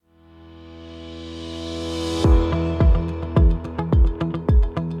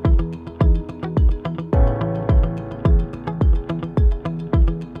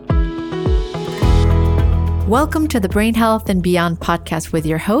Welcome to the Brain Health and Beyond podcast with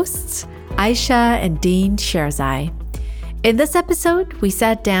your hosts, Aisha and Dean Sherzai. In this episode, we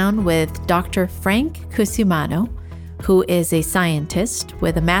sat down with Dr. Frank Cusimano, who is a scientist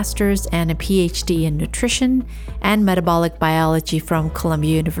with a master's and a PhD in nutrition and metabolic biology from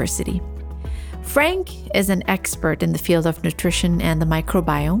Columbia University. Frank is an expert in the field of nutrition and the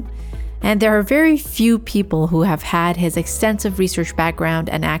microbiome, and there are very few people who have had his extensive research background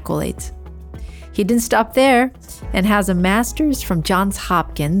and accolades. He didn't stop there and has a master's from Johns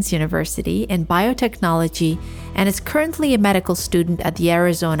Hopkins University in biotechnology and is currently a medical student at the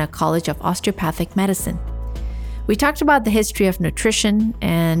Arizona College of Osteopathic Medicine. We talked about the history of nutrition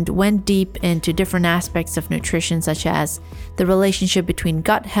and went deep into different aspects of nutrition, such as the relationship between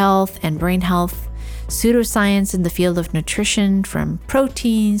gut health and brain health, pseudoscience in the field of nutrition, from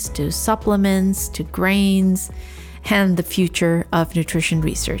proteins to supplements to grains, and the future of nutrition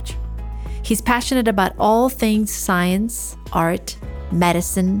research. He's passionate about all things science, art,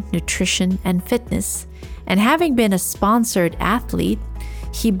 medicine, nutrition, and fitness. And having been a sponsored athlete,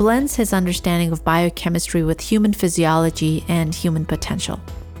 he blends his understanding of biochemistry with human physiology and human potential.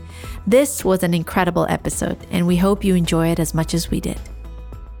 This was an incredible episode, and we hope you enjoy it as much as we did.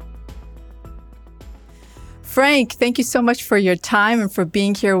 Frank, thank you so much for your time and for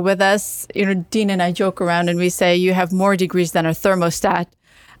being here with us. Dean and I joke around and we say you have more degrees than a thermostat.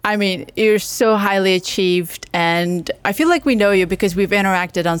 I mean, you're so highly achieved, and I feel like we know you because we've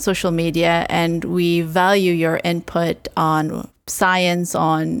interacted on social media, and we value your input on science,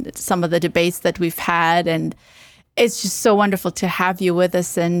 on some of the debates that we've had, and it's just so wonderful to have you with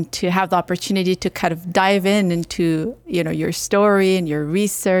us and to have the opportunity to kind of dive into, your story and your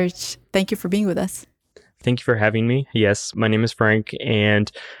research. Thank you for being with us. Thank you for having me. Yes, my name is Frank,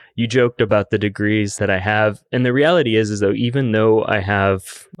 and you joked about the degrees that I have. And the reality is though, even though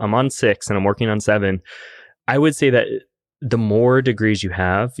I'm on 6 and I'm working on 7, I would say that the more degrees you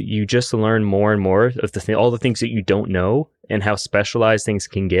have, you just learn more and more of all the things that you don't know and how specialized things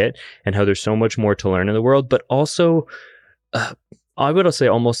can get and how there's so much more to learn in the world. But also, I would say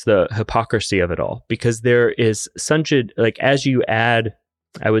almost the hypocrisy of it all, because there is such a, as you add,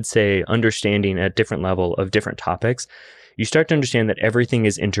 I would say, understanding at different level of different topics, you start to understand that everything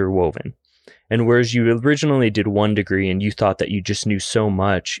is interwoven. And whereas you originally did one degree and you thought that you just knew so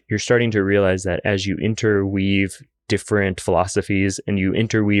much, you're starting to realize that as you interweave different philosophies and you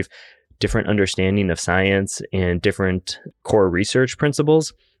interweave different understanding of science and different core research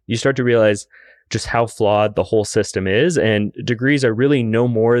principles, you start to realize just how flawed the whole system is. And degrees are really no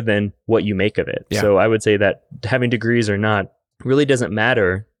more than what you make of it. Yeah. So I would say that having degrees or not really doesn't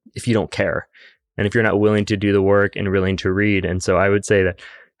matter if you don't care. And if you're not willing to do the work and willing to read. And so I would say that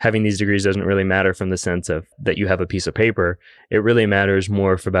having these degrees doesn't really matter from the sense of that you have a piece of paper. It really matters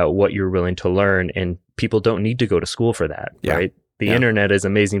more about what you're willing to learn. And people don't need to go to school for that, right? The internet is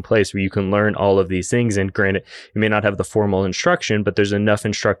an amazing place where you can learn all of these things. And granted, you may not have the formal instruction, but there's enough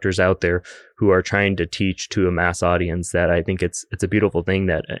instructors out there who are trying to teach to a mass audience that I think it's a beautiful thing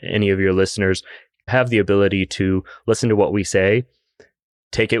that any of your listeners have the ability to listen to what we say,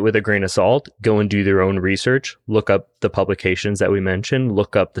 take it with a grain of salt, go and do their own research, look up the publications that we mentioned,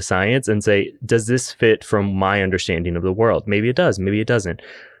 look up the science and say, does this fit from my understanding of the world? Maybe it does, maybe it doesn't.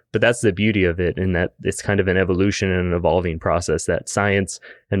 But that's the beauty of it, in that it's kind of an evolution and an evolving process that science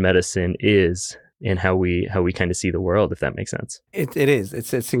and medicine is, and how we kind of see the world, if that makes sense. It is.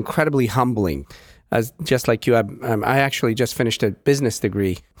 It's incredibly humbling. Just like you, I actually just finished a business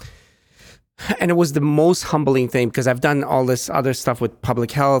degree. And it was the most humbling thing, because I've done all this other stuff with public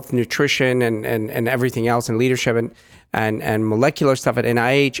health, nutrition, and everything else, and leadership and molecular stuff at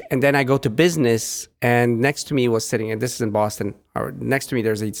NIH. And then I go to business, and next to me was sitting, and this is in Boston, or next to me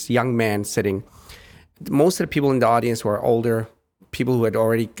there's this young man sitting. Most of the people in the audience were older, people who had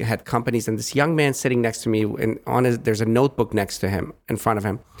already had companies, and this young man sitting next to me, and there's a notebook next to him, in front of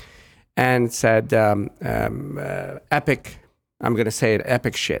him, and said, epic. I'm going to say it,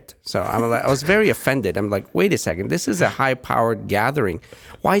 epic shit. So I was very offended. I'm like, wait a second, this is a high-powered gathering.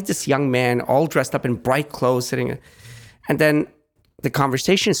 Why is this young man all dressed up in bright clothes sitting? And then the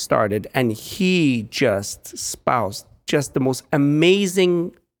conversation started, and he just espoused just the most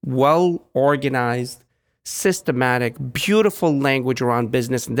amazing, well-organized, systematic, beautiful language around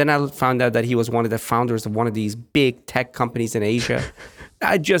business. And then I found out that he was one of the founders of one of these big tech companies in Asia.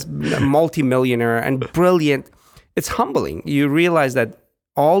 Just a multimillionaire and brilliant. It's humbling. You realize that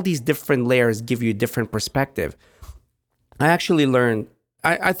all these different layers give you a different perspective. I actually learned,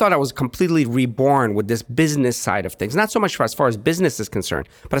 I thought I was completely reborn with this business side of things. Not so much as far as business is concerned,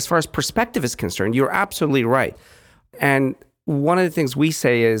 but as far as perspective is concerned, you're absolutely right. And one of the things we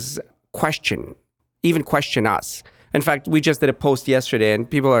say is question. even question us. In fact, we just did a post yesterday and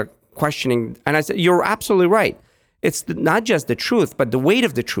people are questioning. And I said, you're absolutely right. It's not just the truth, but the weight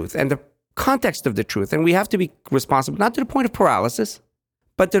of the truth and the context of the truth. And we have to be responsible, not to the point of paralysis,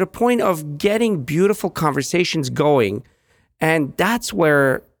 but to the point of getting beautiful conversations going. And that's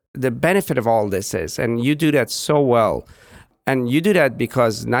where the benefit of all this is. And you do that so well. And you do that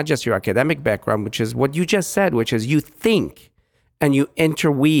because not just your academic background, which is what you just said, which is you think and you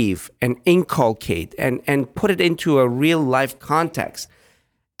interweave and inculcate and put it into a real life context.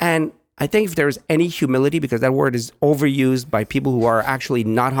 And I think if there's any humility, because that word is overused by people who are actually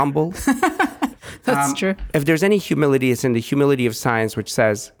not humble. That's true. If there's any humility, it's in the humility of science, which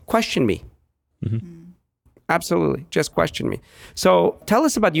says, question me. Mm-hmm. Absolutely. Just question me. So tell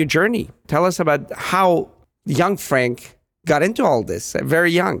us about your journey. Tell us about how young Frank got into all this,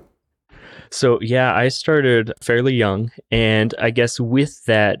 very young. So yeah, I started fairly young. And I guess with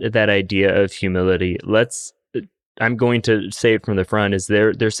that idea of humility, I'm going to say it from the front, is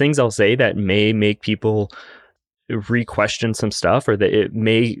there's things I'll say that may make people re-question some stuff, or that it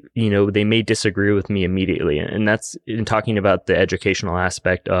may, they may disagree with me immediately. And that's in talking about the educational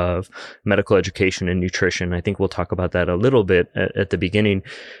aspect of medical education and nutrition. I think we'll talk about that a little bit at the beginning,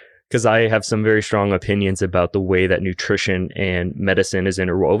 because I have some very strong opinions about the way that nutrition and medicine is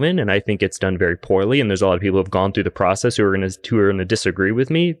interwoven. And I think it's done very poorly. And there's a lot of people who have gone through the process who are going to disagree with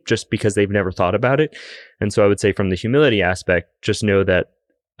me just because they've never thought about it. And so I would say from the humility aspect, just know that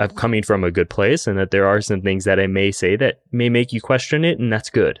I'm coming from a good place, and that there are some things that I may say that may make you question it. And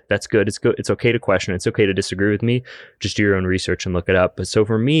that's good. That's good. It's good. It's okay to question. It's okay to disagree with me. Just do your own research and look it up. But so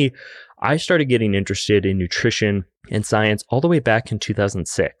for me, I started getting interested in nutrition and science all the way back in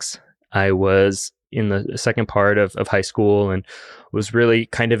 2006. I was in the second part of high school and was really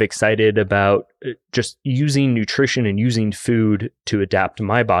kind of excited about just using nutrition and using food to adapt to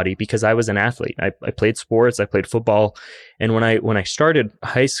my body, because I was an athlete. I played sports, I played football. And when I started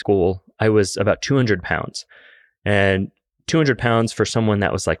high school, I was about 200 pounds. And 200 pounds for someone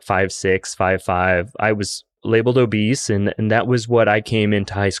that was like 5'6", 5'5", I was labeled obese. And that was what I came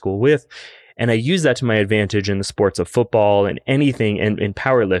into high school with. And I used that to my advantage in the sports of football and anything, and in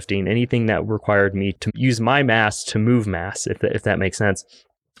powerlifting, anything that required me to use my mass to move mass, if that makes sense.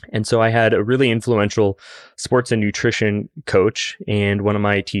 And so I had a really influential sports and nutrition coach and one of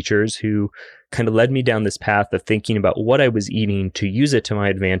my teachers who kind of led me down this path of thinking about what I was eating to use it to my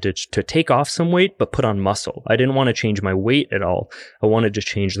advantage to take off some weight, but put on muscle. I didn't want to change my weight at all. I wanted to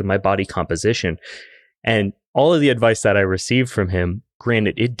change my body composition. And all of the advice that I received from him,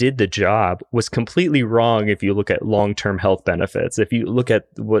 granted, it did the job, was completely wrong if you look at long-term health benefits. If you look at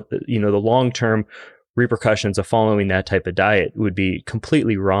what, the long-term repercussions of following that type of diet would be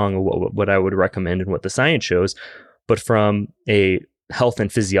completely wrong, what I would recommend and what the science shows. But from a health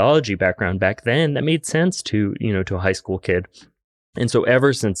and physiology background back then, that made sense to a high school kid. And so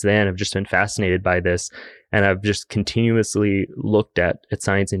ever since then, I've just been fascinated by this. And I've just continuously looked at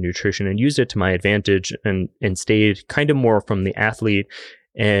science and nutrition and used it to my advantage, and stayed kind of more from the athlete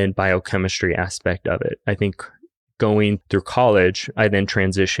and biochemistry aspect of it. I think going through college, I then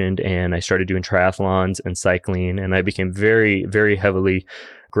transitioned and I started doing triathlons and cycling, and I became very, very heavily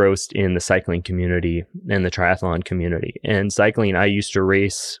engrossed in the cycling community and the triathlon community. And cycling, I used to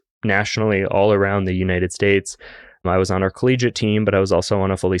race nationally all around the United States. I was on our collegiate team, but I was also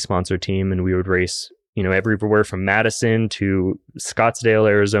on a fully sponsored team, and we would race everywhere from Madison to Scottsdale,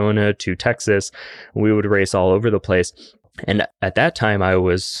 Arizona to Texas. We would race all over the place. And at that time, I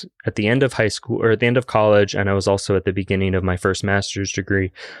was at the end of high school, or at the end of college, and I was also at the beginning of my first master's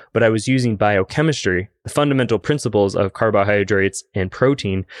degree. But I was using biochemistry, the fundamental principles of carbohydrates and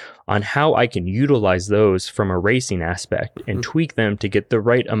protein, on how I can utilize those from a racing aspect and tweak them to get the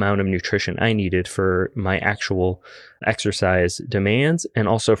right amount of nutrition I needed for my actual exercise demands, and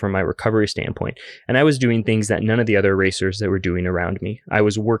also from my recovery standpoint. And I was doing things that none of the other racers that were doing around me. I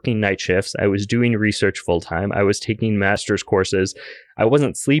was working night shifts. I was doing research full time. I was taking master's courses. I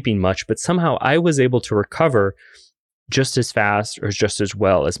wasn't sleeping much, but somehow I was able to recover just as fast or just as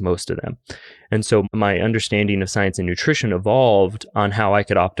well as most of them. And so my understanding of science and nutrition evolved on how I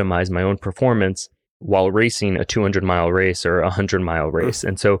could optimize my own performance while racing a 200-mile race or a 100-mile race.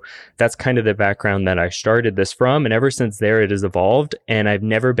 And so that's kind of the background that I started this from. And ever since there, it has evolved. And I've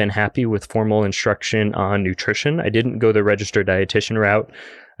never been happy with formal instruction on nutrition. I didn't go the registered dietitian route.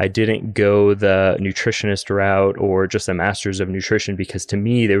 I didn't go the nutritionist route or just a master's of nutrition, because to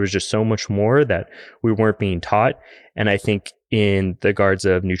me, there was just so much more that we weren't being taught. And I think in the regards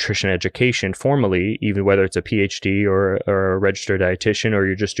of nutrition education formally, even whether it's a PhD or a registered dietitian, or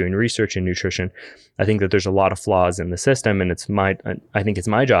you're just doing research in nutrition. I think that there's a lot of flaws in the system, and I think it's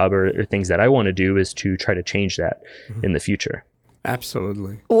my job, or things that I want to do, is to try to change that in the future.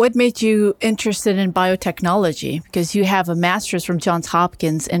 Absolutely. What made you interested in biotechnology? Because you have a master's from Johns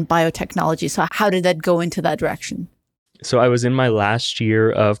Hopkins in biotechnology. So how did that go into that direction? So I was in my last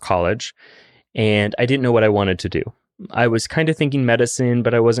year of college, and I didn't know what I wanted to do. I was kind of thinking medicine,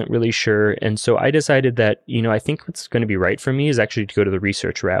 but I wasn't really sure. And so I decided that, I think what's going to be right for me is actually to go to the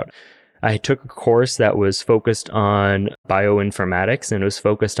research route. I took a course that was focused on bioinformatics, and it was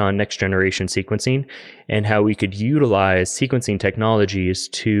focused on next generation sequencing and how we could utilize sequencing technologies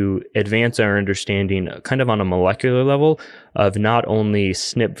to advance our understanding kind of on a molecular level of not only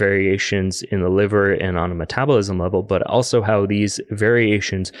SNP variations in the liver and on a metabolism level, but also how these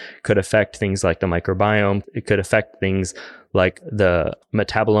variations could affect things like the microbiome. It could affect things like the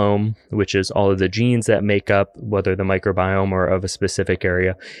metabolome, which is all of the genes that make up whether the microbiome or of a specific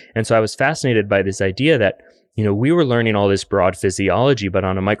area. And so I was fascinated by this idea that, we were learning all this broad physiology, but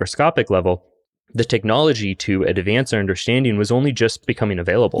on a microscopic level, the technology to advance our understanding was only just becoming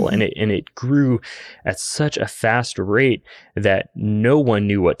available. And it grew at such a fast rate that no one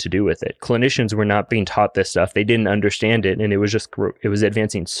knew what to do with it. Clinicians were not being taught this stuff. They didn't understand it. And it was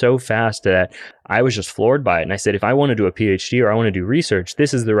advancing so fast that I was just floored by it. And I said, if I want to do a PhD or I want to do research,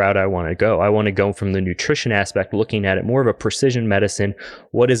 this is the route I want to go. I want to go from the nutrition aspect, looking at it more of a precision medicine.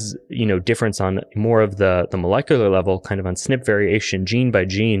 What is, difference on more of the molecular level, kind of on SNP variation, gene by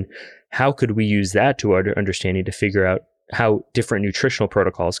gene. How could we use that to our understanding to figure out how different nutritional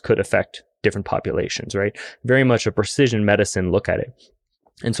protocols could affect different populations, right? Very much a precision medicine look at it.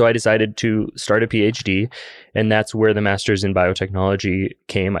 And so I decided to start a PhD, and that's where the master's in biotechnology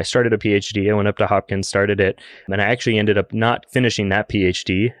came. I started a PhD. I went up to Hopkins, started it, and I actually ended up not finishing that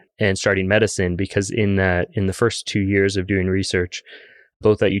PhD and starting medicine, because in the first 2 years of doing research,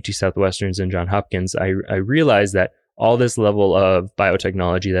 both at UT Southwestern's and Johns Hopkins, I realized that all this level of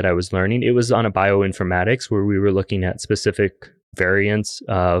biotechnology that I was learning, it was on a bioinformatics where we were looking at specific variants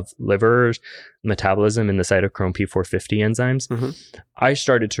of liver metabolism in the cytochrome P450 enzymes. I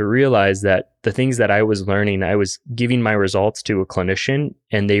started to realize that the things that I was learning, I was giving my results to a clinician,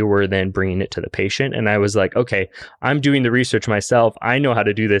 and they were then bringing it to the patient. And I was like, okay, I'm doing the research myself. I know how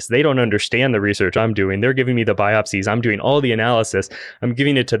to do this. They don't understand the research I'm doing. They're giving me the biopsies. I'm doing all the analysis. I'm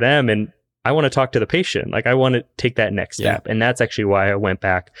giving it to them, and I want to talk to the patient. Like, I want to take that next step. And that's actually why I went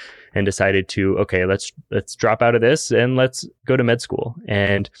back and decided to, okay, let's drop out of this and let's go to med school.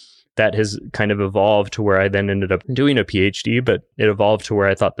 And that has kind of evolved to where I then ended up doing a PhD, but it evolved to where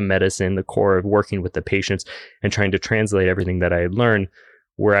I thought the medicine, the core of working with the patients and trying to translate everything that I had learned,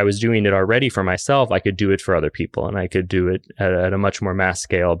 where I was doing it already for myself, I could do it for other people. And I could do it at a much more mass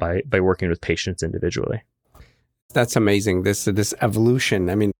scale by working with patients individually. That's amazing. This evolution.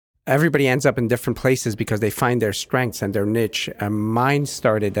 I mean, everybody ends up in different places because they find their strengths and their niche. Mine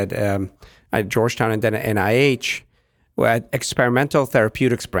started at Georgetown and then at NIH, at experimental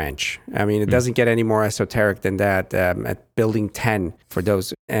therapeutics branch. I mean, it doesn't get any more esoteric than that. At Building 10 for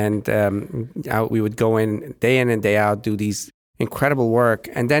those. And we would go in and day out, do these incredible work.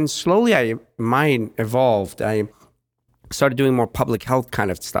 And then slowly mine evolved. I started doing more public health kind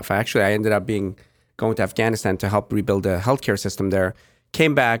of stuff. I ended up going to Afghanistan to help rebuild the healthcare system there.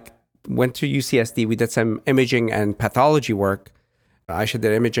 Came back, went to UCSD. We did some imaging and pathology work. Aisha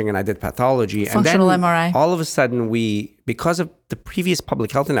did imaging and I did pathology. Functional and then MRI. All of a sudden, because of the previous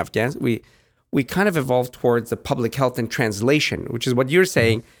public health in Afghanistan, we kind of evolved towards the public health and translation, which is what you're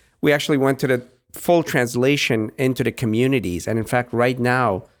saying. We actually went to the full translation into the communities. And in fact, right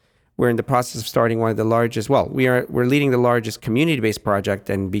now, we're in the process of starting one of the largest, we're leading the largest community-based project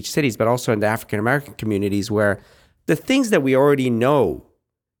in beach cities, but also in the African-American communities, where the things that we already know,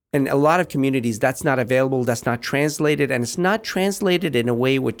 in a lot of communities, that's not available, that's not translated, and it's not translated in a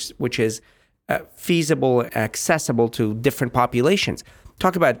way which is feasible, accessible to different populations.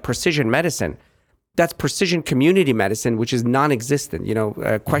 Talk about precision medicine. That's precision community medicine, which is non-existent.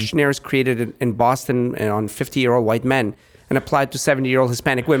 Questionnaires created in Boston on 50-year-old white men and applied to 70-year-old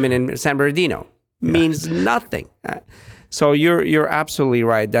Hispanic women in San Bernardino means nothing. So you're absolutely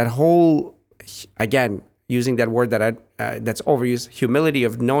right. That whole, again, using that word that's overused, humility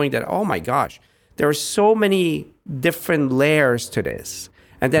of knowing that, oh my gosh, there are so many different layers to this.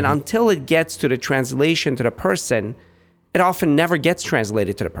 And then until it gets to the translation to the person, it often never gets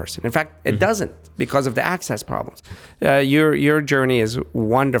translated to the person. In fact, it doesn't because of the access problems. Your journey is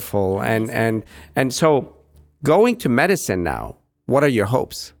wonderful. And so going to medicine now, what are your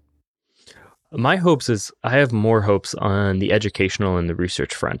hopes? My hopes is I have more hopes on the educational and the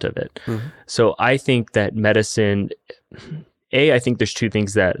research front of it. So I think that medicine, I think there's two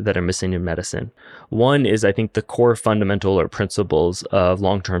things that are missing in medicine. One is I think the core fundamental or principles of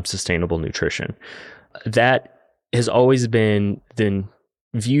long-term sustainable nutrition. That has always been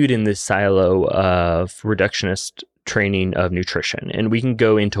viewed in this silo of reductionist training of nutrition. And we can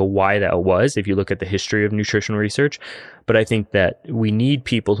go into why that was if you look at the history of nutrition research. But I think that we need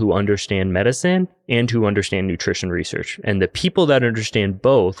people who understand medicine and who understand nutrition research. And the people that understand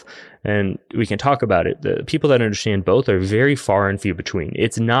both, and we can talk about it, the people that understand both are very far and few between.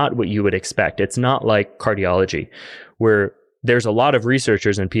 It's not what you would expect. It's not like cardiology, where there's a lot of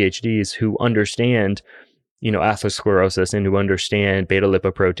researchers and PhDs who understand atherosclerosis and who understand beta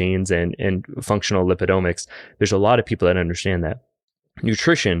lipoproteins and functional lipidomics. There's a lot of people that understand that.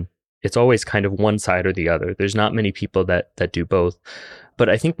 Nutrition, it's always kind of one side or the other. There's not many people that do both. But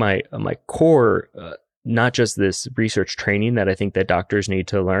I think my core, not just this research training that I think that doctors need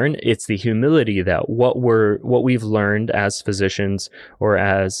to learn, it's the humility that what we've learned as physicians or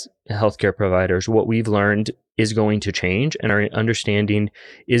as healthcare providers, what we've learned is going to change and our understanding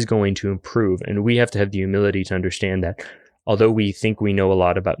is going to improve. And we have to have the humility to understand that although we think we know a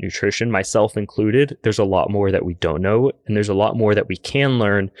lot about nutrition, myself included, there's a lot more that we don't know. And there's a lot more that we can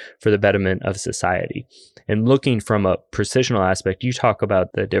learn for the betterment of society. And looking from a precisional aspect, you talk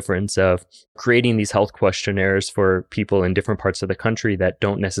about the difference of creating these health questionnaires for people in different parts of the country that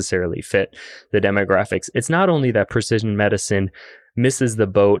don't necessarily fit the demographics. It's not only that precision medicine misses the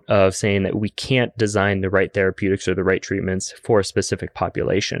boat of saying that we can't design the right therapeutics or the right treatments for a specific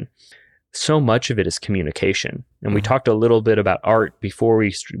population. So much of it is communication. And we talked a little bit about art before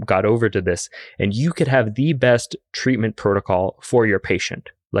we got over to this. And you could have the best treatment protocol for your patient,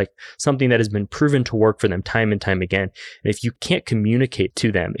 like something that has been proven to work for them time and time again. And if you can't communicate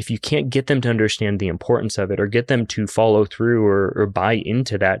to them, if you can't get them to understand the importance of it or get them to follow through or buy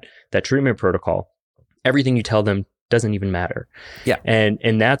into that treatment protocol, everything you tell them doesn't even matter. Yeah.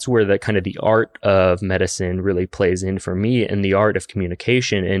 And that's where the kind of the art of medicine really plays in for me, and the art of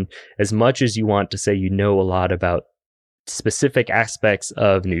communication. And as much as you want to say you know a lot about specific aspects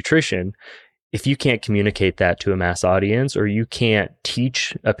of nutrition, if you can't communicate that to a mass audience, or you can't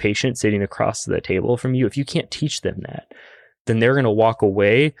teach a patient sitting across the table from you, if you can't teach them that, then they're going to walk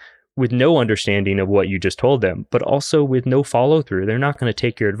away with no understanding of what you just told them, but also with no follow through. They're not going to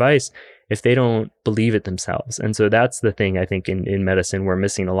take your advice if they don't believe it themselves. And so that's the thing I think in medicine we're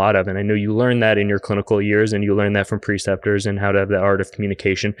missing a lot of. And I know you learned that in your clinical years, and you learned that from preceptors and how to have the art of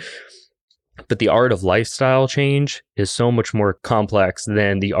communication. But the art of lifestyle change is so much more complex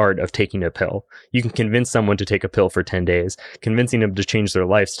than the art of taking a pill. You can convince someone to take a pill for 10 days. Convincing them to change their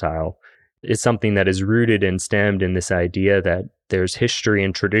lifestyle is something that is rooted and stemmed in this idea that there's history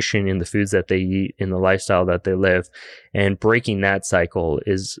and tradition in the foods that they eat, in the lifestyle that they live. And breaking that cycle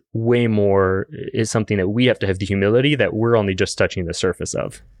is something that we have to have the humility that we're only just touching the surface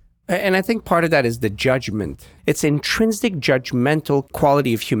of. And I think part of that is the judgment. It's intrinsic judgmental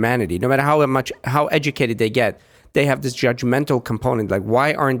quality of humanity. No matter how educated they get, they have this judgmental component. Like,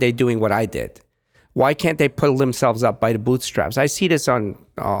 why aren't they doing what I did? Why can't they pull themselves up by the bootstraps? I see this on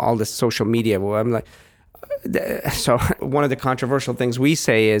all this social media where I'm like, so one of the controversial things we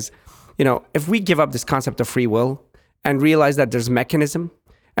say is, if we give up this concept of free will and realize that there's mechanism,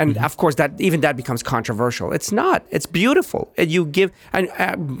 and of course that becomes controversial. It's not. It's beautiful.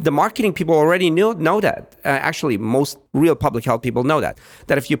 The marketing people already know that. Actually, most real public health people know that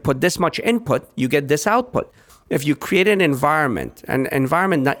if you put this much input, you get this output. If you create an environment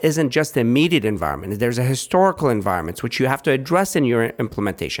that isn't just the immediate environment, there's a historical environment which you have to address in your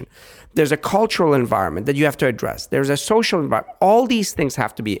implementation. There's a cultural environment that you have to address. There's a social environment. All these things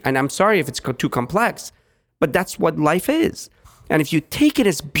have to be, and I'm sorry if it's too complex, but that's what life is. And if you take it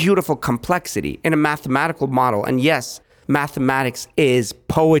as beautiful complexity in a mathematical model, and yes, mathematics is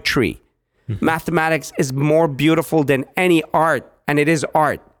poetry. Mathematics is more beautiful than any art, and it is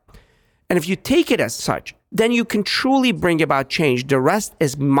art. And if you take it as such, then you can truly bring about change. The rest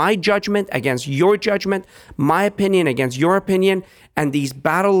is my judgment against your judgment, my opinion against your opinion, and these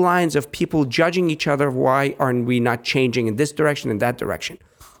battle lines of people judging each other. Why aren't we not changing in this direction and that direction?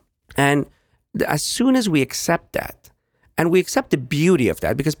 And as soon as we accept that, and we accept the beauty of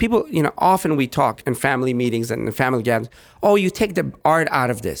that, because people, often we talk in family meetings and in family gatherings, oh, you take the art out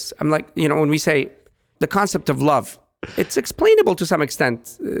of this. I'm like, when we say the concept of love, it's explainable to some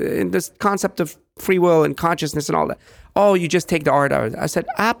extent in this concept of free will and consciousness and all that. Oh, you just take the art out. I said,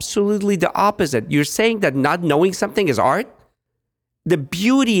 absolutely the opposite. You're saying that not knowing something is art? The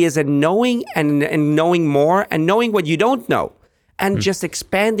beauty is in knowing and knowing more and knowing what you don't know and just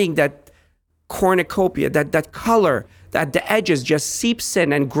expanding that cornucopia, that color that the edges just seeps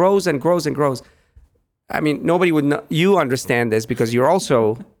in and grows and grows and grows. I mean, nobody would know. You understand this because you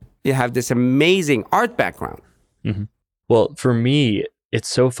have this amazing art background. Mm-hmm. Well, for me, it's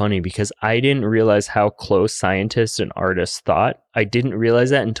so funny because I didn't realize how close scientists and artists thought. I didn't realize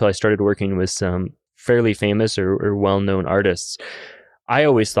that until I started working with some fairly famous or well-known artists. I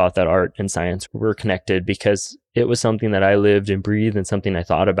always thought that art and science were connected because it was something that I lived and breathed and something I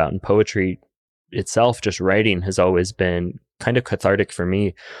thought about. And poetry itself, just writing, has always been kind of cathartic for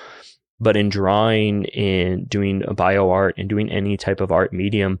me. But in drawing, in doing bio art, and doing any type of art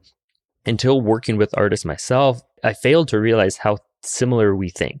medium, until working with artists myself, I failed to realize how similar we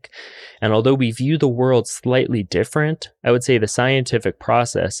think. And although we view the world slightly different, I would say the scientific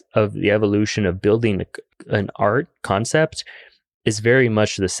process of the evolution of building an art concept is very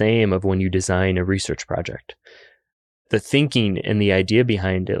much the same of when you design a research project. The thinking and the idea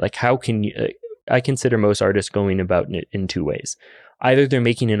behind it, like how can you, I consider most artists going about it in two ways. Either they're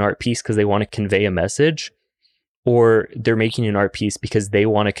making an art piece because they want to convey a message, or they're making an art piece because they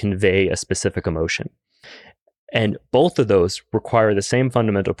want to convey a specific emotion. And both of those require the same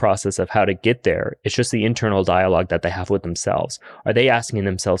fundamental process of how to get there. It's just the internal dialogue that they have with themselves. Are they asking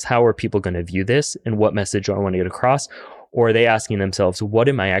themselves, how are people going to view this and what message do I want to get across? Or are they asking themselves, what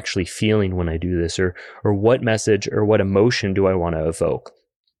am I actually feeling when I do this? Or what message or what emotion do I want to evoke?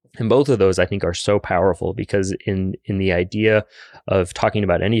 And both of those, I think, are so powerful because in the idea of talking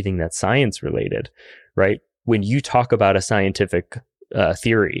about anything that's science related, right? When you talk about a scientific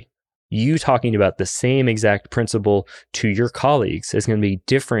theory, you talking about the same exact principle to your colleagues is going to be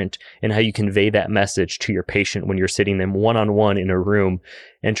different in how you convey that message to your patient when you're sitting them one-on-one in a room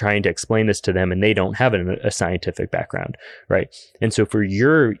and trying to explain this to them and they don't have a scientific background, right? And so for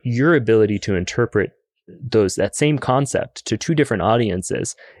your ability to interpret that same concept to two different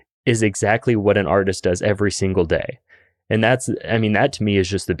audiences is exactly what an artist does every single day. And that to me is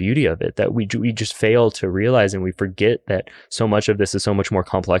just the beauty of it, that we just fail to realize and we forget that so much of this is so much more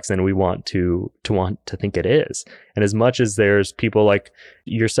complex than we want to think it is. And as much as there's people like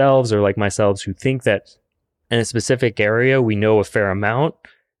yourselves or like myself who think that in a specific area we know a fair amount,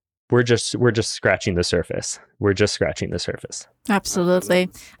 we're just scratching the surface. We're just scratching the surface. Absolutely.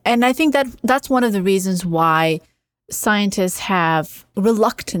 And I think that's one of the reasons why scientists have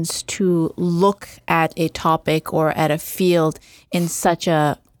reluctance to look at a topic or at a field in such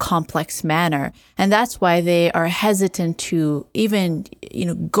a complex manner. And that's why they are hesitant to even,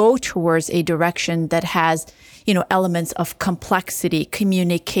 go towards a direction that has, elements of complexity,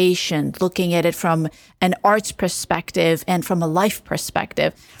 communication, looking at it from an arts perspective and from a life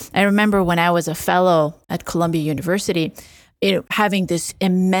perspective. I remember when I was a fellow at Columbia University, having this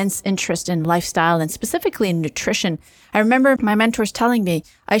immense interest in lifestyle and specifically in nutrition. I remember my mentors telling me,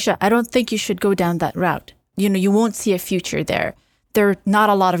 Aisha, I don't think you should go down that route. You won't see a future there. There are not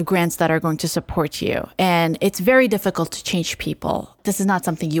a lot of grants that are going to support you. And it's very difficult to change people. This is not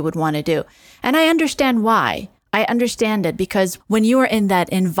something you would want to do. And I understand why. I understand it because when you are in that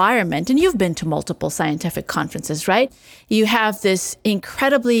environment, and you've been to multiple scientific conferences, right? You have this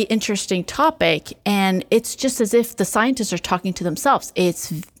incredibly interesting topic, and it's just as if the scientists are talking to themselves.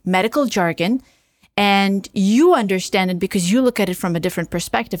 It's medical jargon, and you understand it because you look at it from a different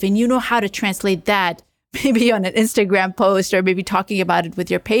perspective, and you know how to translate that maybe on an Instagram post or maybe talking about it with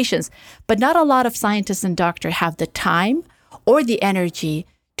your patients. But not a lot of scientists and doctors have the time or the energy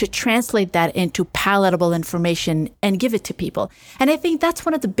to translate that into palatable information and give it to people. And I think that's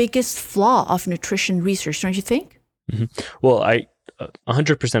one of the biggest flaw of nutrition research, don't you think? Mm-hmm. Well, I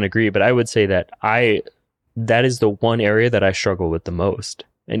 100% agree, but I would say that that is the one area that I struggle with the most.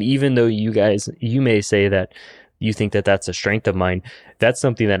 And even though you may say that you think that that's a strength of mine, that's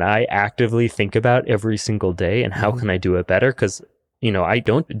something that I actively think about every single day. And how can I do it better? Because, I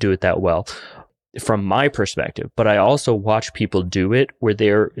don't do it that well from my perspective, but I also watch people do it where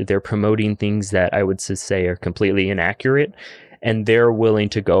they're promoting things that I would say are completely inaccurate, and they're willing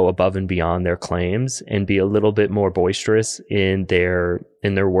to go above and beyond their claims and be a little bit more boisterous in their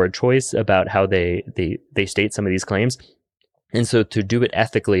word choice about how they state some of these claims. And so to do it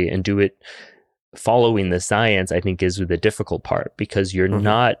ethically and do it following the science, I think is the difficult part, because you're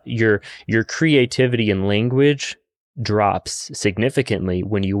not your creativity and language drops significantly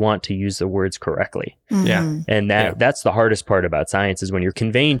when you want to use the words correctly. Yeah. And that's the hardest part about science, is when you're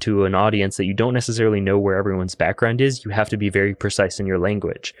conveying to an audience that you don't necessarily know where everyone's background is, you have to be very precise in your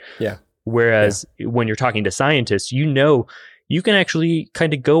language. Yeah. Whereas when you're talking to scientists, you can actually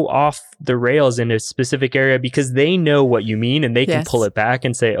kind of go off the rails in a specific area because they know what you mean, and they can pull it back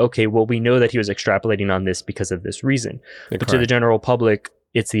and say, okay, well, we know that he was extrapolating on this because of this reason. But to the general public,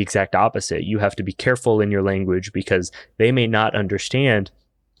 it's the exact opposite. You have to be careful in your language because they may not understand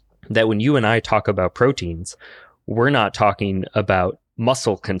that when you and I talk about proteins, we're not talking about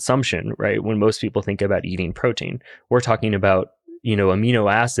muscle consumption, right? When most people think about eating protein, we're talking about,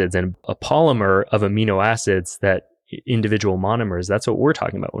 amino acids and a polymer of amino acids, that individual monomers. That's what we're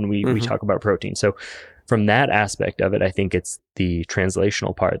talking about when we talk about protein. So from that aspect of it, I think it's the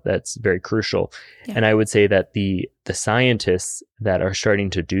translational part that's very crucial. Yeah. And I would say that the scientists that are starting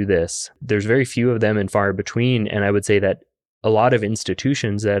to do this, there's very few of them and far between. And I would say that a lot of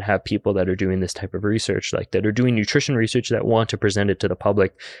institutions that have people that are doing this type of research, like that are doing nutrition research, that want to present it to the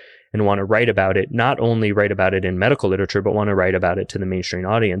public and want to write about it, not only write about it in medical literature, but want to write about it to the mainstream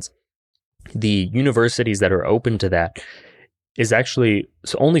audience. The universities that are open to that is actually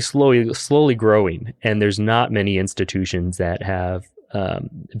only slowly growing, and there's not many institutions that have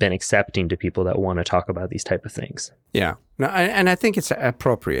been accepting to people that want to talk about these type of things. Yeah, no, and I think it's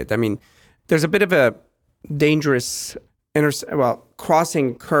appropriate. I mean, there's a bit of a dangerous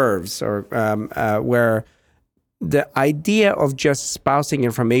crossing curves, or where the idea of just espousing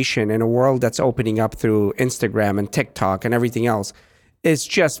information in a world that's opening up through Instagram and TikTok and everything else is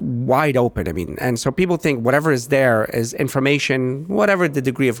just wide open. I mean, and so people think whatever is there is information, whatever the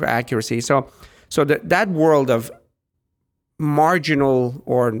degree of accuracy. So that world of marginal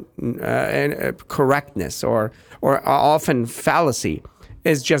or correctness or often fallacy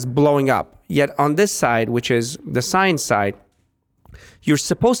is just blowing up. Yet on this side, which is the science side, you're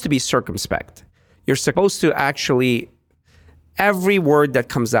supposed to be circumspect. You're supposed to actually, every word that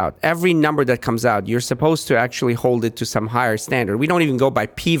comes out, every number that comes out, you're supposed to actually hold it to some higher standard. We don't even go by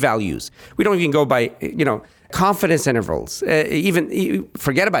p-values. We don't even go by, confidence intervals. Even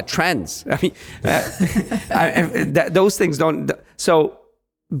forget about trends. I mean, those things don't. So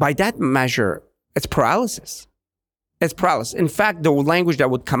by that measure, it's paralysis. It's paralysis. In fact, the language that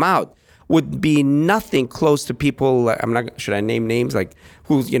would come out would be nothing close to people. Should I name names, like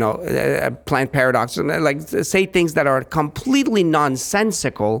who's, plant paradox, like say things that are completely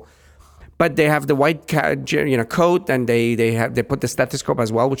nonsensical, but they have the white coat, and they put the stethoscope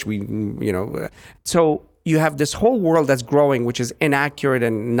as well, which so you have this whole world that's growing, which is inaccurate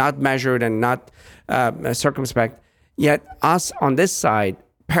and not measured and not circumspect. Yet us on this side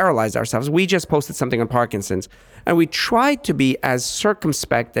paralyze ourselves. We just posted something on Parkinson's, and we try to be as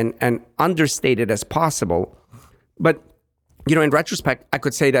circumspect and understated as possible. But, in retrospect, I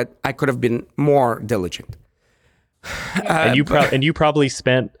could say that I could have been more diligent. And you probably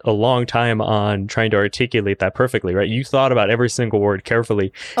spent a long time on trying to articulate that perfectly, right? You thought about every single word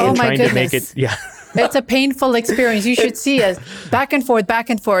carefully and trying to make it, yeah. It's a painful experience. You should see us back and forth.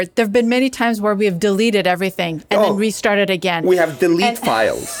 There have been many times where we have deleted everything and then restarted again. We have delete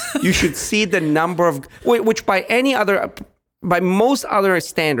files. You should see the number of, which by most other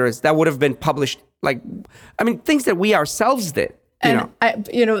standards, that would have been published, things that we ourselves did.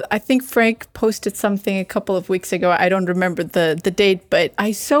 I think Frank posted something a couple of weeks ago. I don't remember the date, but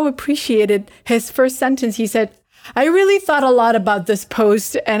I so appreciated his first sentence. He said, I really thought a lot about this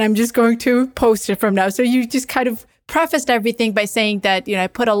post, and I'm just going to post it from now. So you just kind of prefaced everything by saying that, I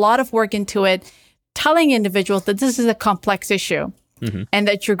put a lot of work into it, telling individuals that this is a complex issue, and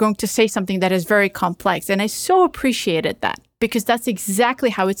that you're going to say something that is very complex. And I so appreciated that, because that's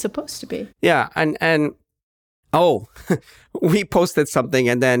exactly how it's supposed to be. Yeah. And we posted something,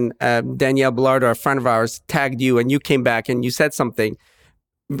 and then Danielle Ballard, a friend of ours, tagged you, and you came back and you said something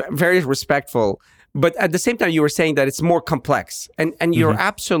very respectful. But at the same time, you were saying that it's more complex. And you're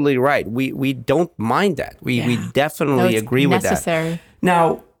absolutely right. We don't mind that. We definitely agree with that.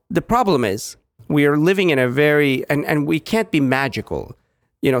 Now, the problem is we are living in a very, and we can't be magical.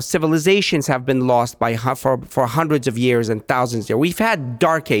 Civilizations have been lost for hundreds of years and thousands of years. We've had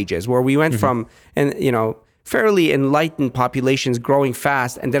dark ages where we went from, fairly enlightened populations growing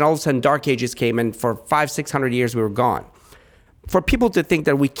fast, and then all of a sudden dark ages came, and for 500-600 years we were gone. For people to think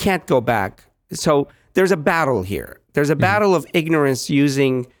that we can't go back, so there's a battle here. There's a battle of ignorance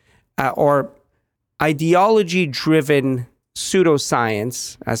using or ideology-driven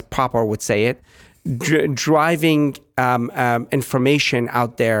pseudoscience, as Popper would say it, driving information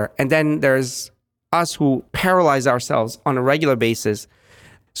out there. And then there's us who paralyze ourselves on a regular basis.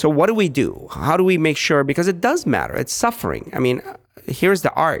 So what do we do? How do we make sure? Because it does matter. It's suffering. I mean, here's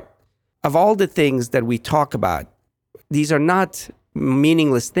the art. Of all the things that we talk about, these are not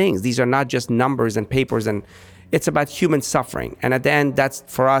meaningless things. These are not just numbers and papers, and it's about human suffering. And at the end, that's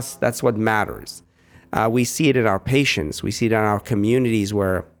what matters. We see it in our patients. We see it in our communities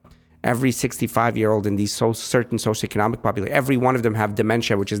where every 65-year-old in these certain socioeconomic populations, every one of them have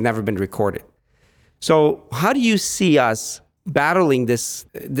dementia, which has never been recorded. So how do you see us battling this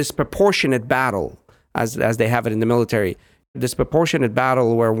disproportionate battle, as they have it in the military, disproportionate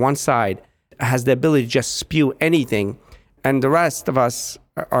battle where one side has the ability to just spew anything, and the rest of us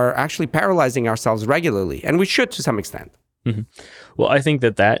are actually paralyzing ourselves regularly, and we should to some extent. Mm-hmm. Well, I think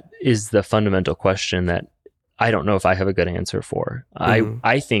that is the fundamental question that I don't know if I have a good answer for.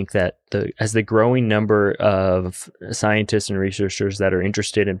 I think that as the growing number of scientists and researchers that are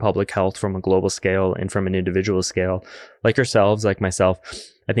interested in public health from a global scale and from an individual scale, like yourselves, like myself,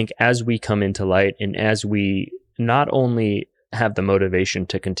 I think as we come into light and as we not only have the motivation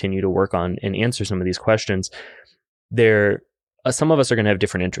to continue to work on and answer some of these questions, some of us are going to have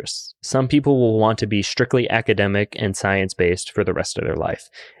different interests. Some people will want to be strictly academic and science-based for the rest of their life,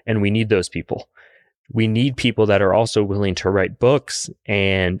 and we need those people. We need people that are also willing to write books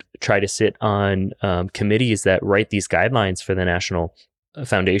and try to sit on committees that write these guidelines for the national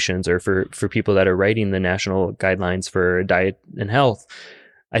foundations or for people that are writing the national guidelines for diet and health.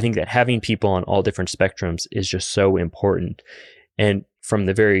 I think that having people on all different spectrums is just so important. And from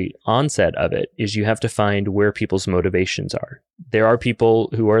the very onset of it is you have to find where people's motivations are. There are people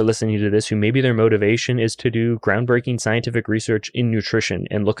who are listening to this who maybe their motivation is to do groundbreaking scientific research in nutrition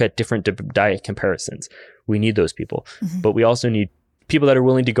and look at different diet comparisons. We need those people. Mm-hmm. But we also need people that are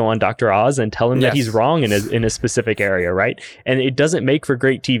willing to go on Dr. Oz and tell him that he's wrong in a specific area, right? And it doesn't make for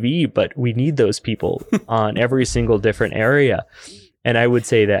great TV, but we need those people on every single different area. And I would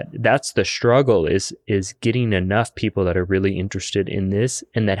say that that's the struggle is getting enough people that are really interested in this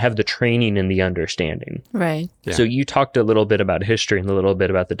and that have the training and the understanding. Right. Yeah. So you talked a little bit about history and a little bit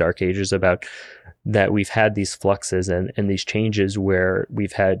about the Dark Ages, about that we've had these fluxes and these changes where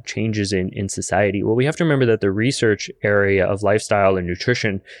we've had changes in society. Well, we have to remember that the research area of lifestyle and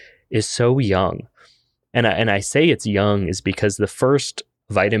nutrition is so young. And I say it's young is because the first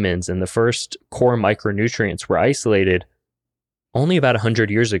vitamins and the first core micronutrients were isolated only about 100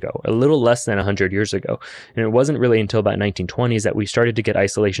 years ago, a little less than 100 years ago. And it wasn't really until about 1920s that we started to get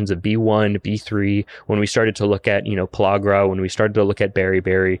isolations of B1, B3, when we started to look at, pellagra, when we started to look at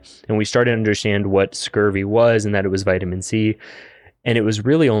beriberi, and we started to understand what scurvy was and that it was vitamin C. And it was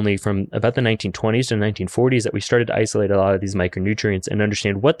really only from about the 1920s to 1940s that we started to isolate a lot of these micronutrients and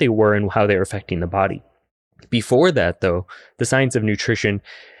understand what they were and how they were affecting the body. Before that, though, the science of nutrition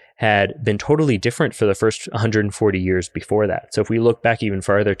had been totally different for the first 140 years before that. So if we look back even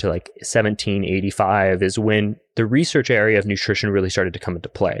farther to like 1785 is when the research area of nutrition really started to come into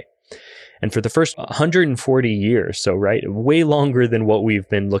play. And for the first 140 years, so right, way longer than what we've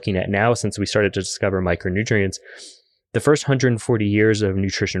been looking at now since we started to discover micronutrients, the first 140 years of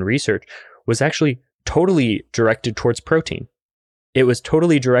nutrition research was actually totally directed towards protein. It was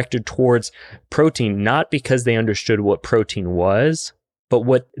totally directed towards protein, not because they understood what protein was, but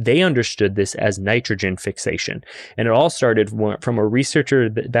what they understood this as nitrogen fixation. And it all started from a researcher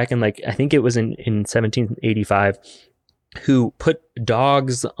back in I think it was in 1785, who put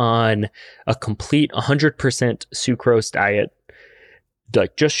dogs on a complete 100% sucrose diet,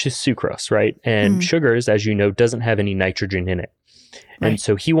 like just sucrose, right? And sugars, as you know, doesn't have any nitrogen in it. Right. And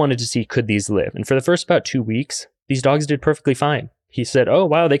so he wanted to see, could these live? And for the first about 2 weeks, these dogs did perfectly fine. He said, oh,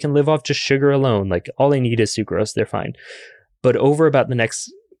 wow, they can live off just sugar alone. Like all they need is sucrose, they're fine. But over about the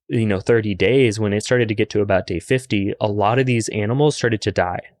next, 30 days, when it started to get to about day 50, a lot of these animals started to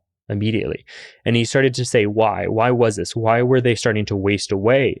die immediately. And he started to say, why? Why was this? Why were they starting to waste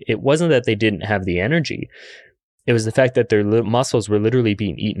away? It wasn't that they didn't have the energy. It was the fact that their muscles were literally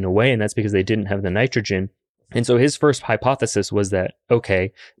being eaten away, and that's because they didn't have the nitrogen. And so his first hypothesis was that,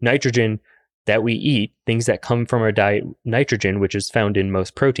 okay, nitrogen that we eat, things that come from our diet, nitrogen, which is found in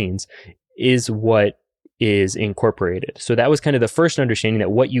most proteins, is what is incorporated. So that was kind of the first understanding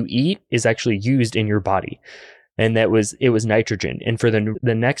that what you eat is actually used in your body. And it was nitrogen. And for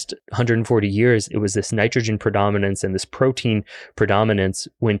the next 140 years, it was this nitrogen predominance and this protein predominance.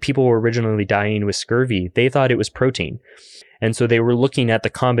 When people were originally dying with scurvy, they thought it was protein. And so they were looking at the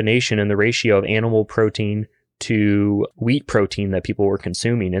combination and the ratio of animal protein to wheat protein that people were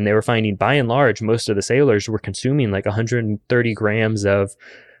consuming. And they were finding, by and large, most of the sailors were consuming like 130 grams of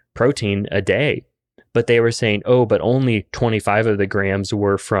protein a day. But they were saying, oh, but only 25 of the grams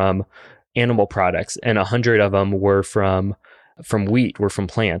were from animal products and 100 of them were from wheat, were from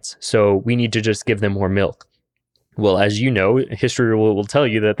plants. So we need to just give them more milk. Well, as you know, history will tell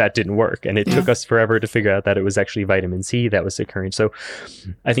you that that didn't work. And it took us forever to figure out that it was actually vitamin C that was occurring. So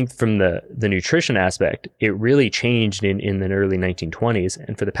I think from the nutrition aspect, it really changed in the early 1920s.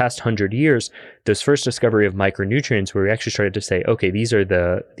 And for the past 100 years, those first discovery of micronutrients, where we actually started to say, okay, these are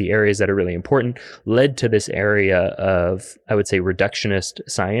the areas that are really important, led to this area of, I would say, reductionist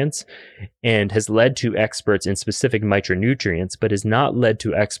science, and has led to experts in specific micronutrients, but has not led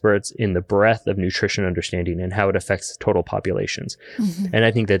to experts in the breadth of nutrition understanding and how it affects total populations. And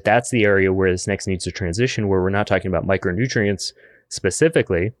I think that that's the area where this next needs to transition, where we're not talking about micronutrients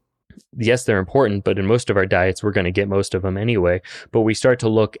specifically. Yes, they're important, but in most of our diets, we're going to get most of them anyway. But we start to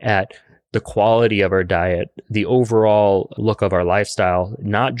look at the quality of our diet, the overall look of our lifestyle,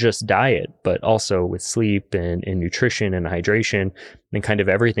 not just diet, but also with sleep and nutrition and hydration and kind of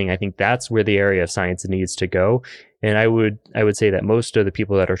everything. I think that's where the area of science needs to go. And I would say that most of the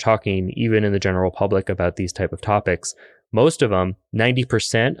people that are talking, even in the general public, about these type of topics, most of them,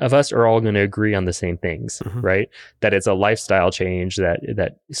 90% of us are all going to agree on the same things, right? That it's a lifestyle change,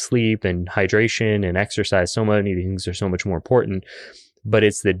 that sleep and hydration and exercise, so many things are so much more important. But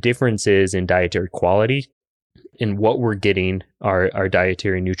it's the differences in dietary quality and what we're getting our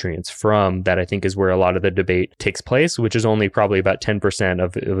dietary nutrients from that I think is where a lot of the debate takes place, which is only probably about 10%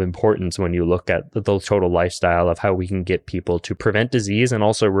 of importance when you look at the total lifestyle of how we can get people to prevent disease and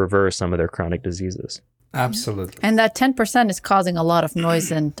also reverse some of their chronic diseases. Absolutely. And that 10% is causing a lot of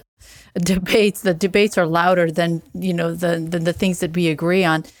noise and debates. The debates are louder than, the things that we agree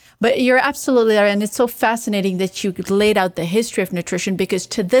on. But you're absolutely right. And it's so fascinating that you laid out the history of nutrition, because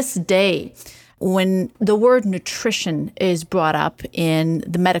to this day, when the word nutrition is brought up in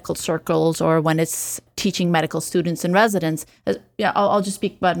the medical circles or when it's teaching medical students and residents, I'll just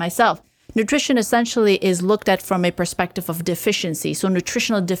speak about myself. Nutrition essentially is looked at from a perspective of deficiency. So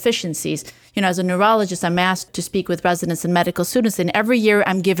nutritional deficiencies, as a neurologist, I'm asked to speak with residents and medical students, and every year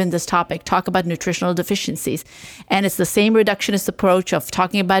I'm given this topic, talk about nutritional deficiencies. And it's the same reductionist approach of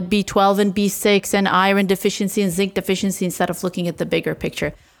talking about B12 and B6 and iron deficiency and zinc deficiency instead of looking at the bigger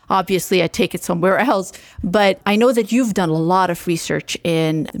picture. Obviously, I take it somewhere else, but I know that you've done a lot of research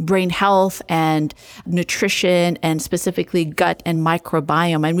in brain health and nutrition and specifically gut and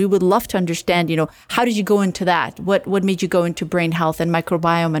microbiome. And we would love to understand, how did you go into that? What made you go into brain health and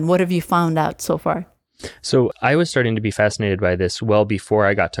microbiome, and what have you found out so far? So I was starting to be fascinated by this well before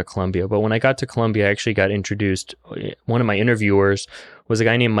I got to Columbia. But when I got to Columbia, I actually got introduced. One of my interviewers was a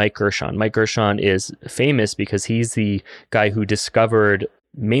guy named Mike Gershon. Mike Gershon is famous because he's the guy who discovered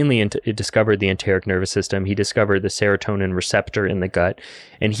the enteric nervous system. He discovered the serotonin receptor in the gut.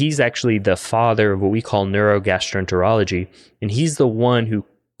 And he's actually the father of what we call neurogastroenterology. And he's the one who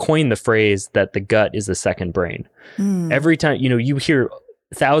coined the phrase that the gut is the second brain. Every time, you hear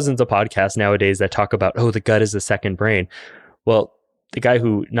thousands of podcasts nowadays that talk about, the gut is the second brain. Well, the guy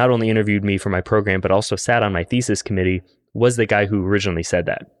who not only interviewed me for my program, but also sat on my thesis committee was the guy who originally said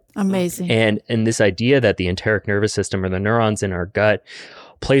that. Amazing. And this idea that the enteric nervous system, or the neurons in our gut,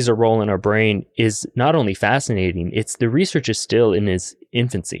 plays a role in our brain is not only fascinating, it's the research is still in its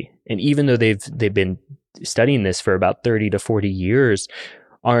infancy. And even though they've been studying this for about 30 to 40 years,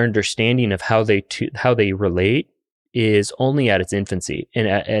 our understanding of how they relate is only at its infancy.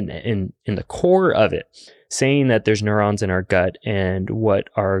 And in the core of it, saying that there's neurons in our gut and what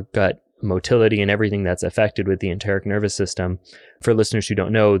our gut motility and everything that's affected with the enteric nervous system. For listeners who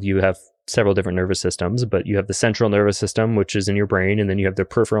don't know, you have several different nervous systems, but you have the central nervous system, which is in your brain, and then you have the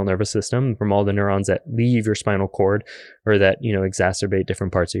peripheral nervous system from all the neurons that leave your spinal cord or that, exacerbate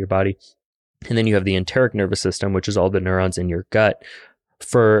different parts of your body. And then you have the enteric nervous system, which is all the neurons in your gut.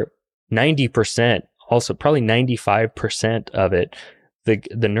 For 90%, also probably 95% of it,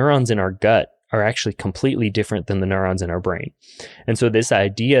 the neurons in our gut are actually completely different than the neurons in our brain. And so this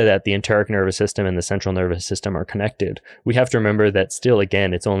idea that the enteric nervous system and the central nervous system are connected, we have to remember that still,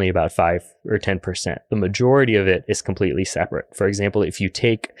 again, it's only about 5 or 10%. The majority of it is completely separate. For example, if you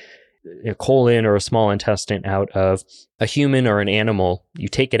take a colon or a small intestine out of a human or an animal, you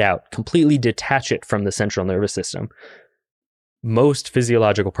take it out, completely detach it from the central nervous system. Most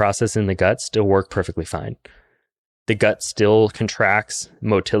physiological processes in the gut still work perfectly fine. The gut still contracts,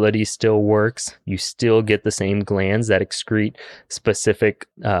 motility still works. You still get the same glands that excrete specific,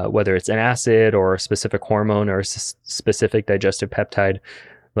 whether it's an acid or a specific hormone or a specific digestive peptide.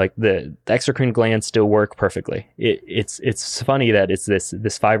 Like the exocrine glands still work perfectly. It's funny that it's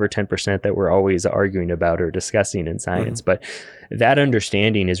this 5 or 10% that we're always arguing about or discussing in science. But that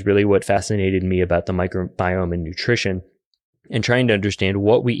understanding is really what fascinated me about the microbiome and nutrition, and trying to understand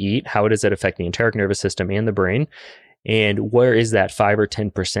what we eat, how does it affect the enteric nervous system and the brain, And where is that 5 or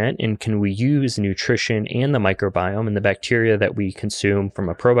 10%? And can we use nutrition and the microbiome and the bacteria that we consume from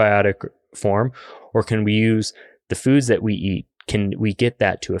a probiotic form? Or can we use the foods that we eat? Can we get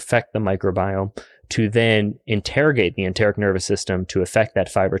that to affect the microbiome to then interrogate the enteric nervous system to affect that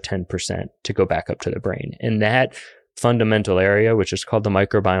 5 or 10% to go back up to the brain? And that fundamental area, which is called the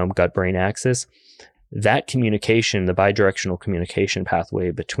microbiome gut-brain axis, that communication, the bidirectional communication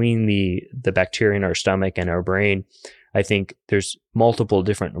pathway between the bacteria in our stomach and our brain, I think there's multiple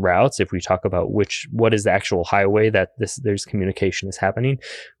different routes if we talk about what is the actual highway that there's communication is happening.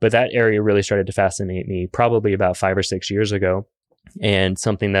 But that area really started to fascinate me probably about 5 or 6 years ago. And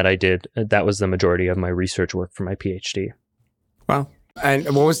something that I did, that was the majority of my research work for my PhD. Wow. And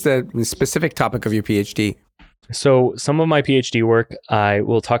what was the specific topic of your PhD? So some of my PhD work, I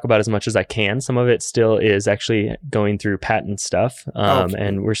will talk about as much as I can. Some of it still is actually going through patent stuff,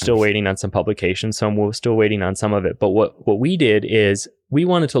 and we're still waiting on some publications. So we're still waiting on some of it. But what we did is we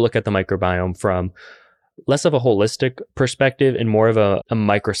wanted to look at the microbiome from less of a holistic perspective and more of a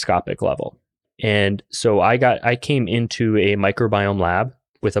microscopic level. And so I came into a microbiome lab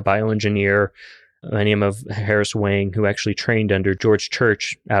with a bioengineer by the name of Harris Wang, who actually trained under George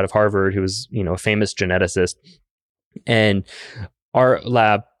Church out of Harvard, who was, a famous geneticist. And our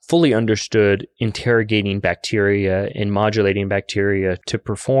lab fully understood interrogating bacteria and modulating bacteria to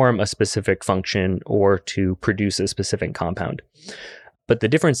perform a specific function or to produce a specific compound. But the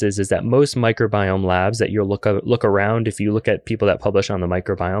difference is that most microbiome labs that you'll look around, if you look at people that publish on the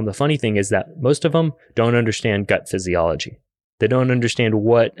microbiome, the funny thing is that most of them don't understand gut physiology. They don't understand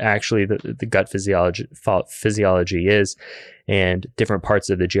what actually the gut physiology is and different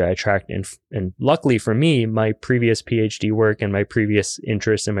parts of the GI tract. And luckily for me, my previous PhD work and my previous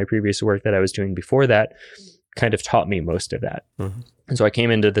interest and my previous work that I was doing before that kind of taught me most of that. Mm-hmm. And so I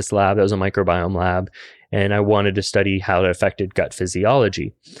came into this lab that was a microbiome lab, and I wanted to study how it affected gut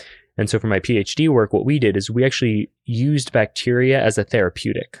physiology. And so for my PhD work, what we did is we actually used bacteria as a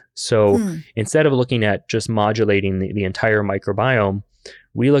therapeutic. So instead of looking at just modulating the entire microbiome,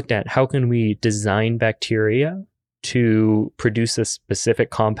 we looked at how can we design bacteria to produce a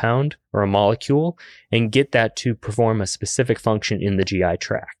specific compound or a molecule and get that to perform a specific function in the GI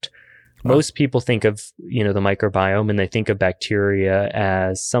tract. Most people think of, the microbiome, and they think of bacteria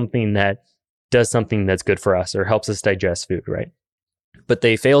as something that does something that's good for us or helps us digest food, right? But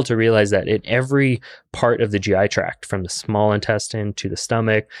they fail to realize that in every part of the GI tract, from the small intestine to the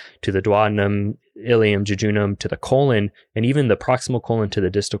stomach, to the duodenum, ileum, jejunum, to the colon, and even the proximal colon to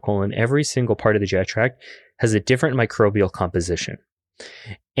the distal colon, every single part of the GI tract has a different microbial composition.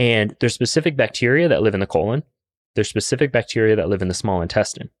 And there's specific bacteria that live in the colon. There's specific bacteria that live in the small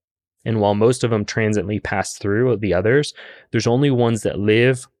intestine. And while most of them transiently pass through the others, there's only ones that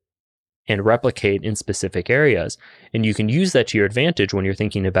live and replicate in specific areas. And you can use that to your advantage when you're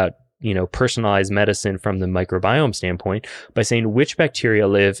thinking about, personalized medicine from the microbiome standpoint by saying which bacteria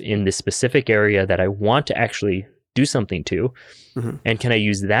live in this specific area that I want to actually do something to. Mm-hmm. And can I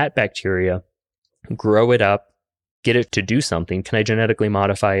use that bacteria, grow it up, get it to do something? Can I genetically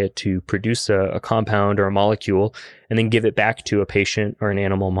modify it to produce a compound or a molecule and then give it back to a patient or an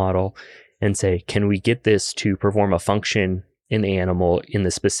animal model and say, can we get this to perform a function in the animal in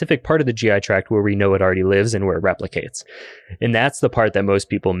the specific part of the GI tract where we know it already lives and where it replicates? And that's the part that most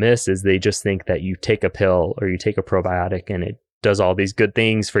people miss, is they just think that you take a pill or you take a probiotic and it does all these good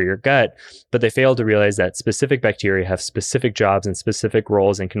things for your gut, but they fail to realize that specific bacteria have specific jobs and specific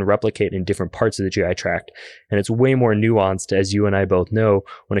roles and can replicate in different parts of the GI tract. And it's way more nuanced, as you and I both know,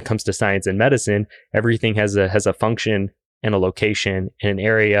 when it comes to science and medicine. Everything has a function and a location in an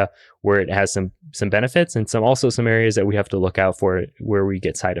area where it has some benefits and some areas that we have to look out for where we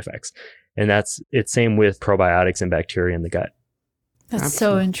get side effects. And it's same with probiotics and bacteria in the gut. That's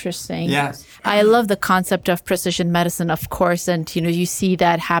Absolutely. so interesting. Yes. I love the concept of precision medicine, of course. And, you see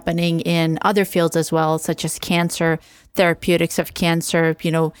that happening in other fields as well, such as cancer, therapeutics of cancer.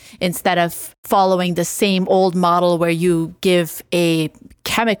 Instead of following the same old model where you give a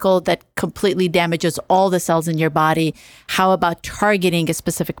chemical that completely damages all the cells in your body, how about targeting a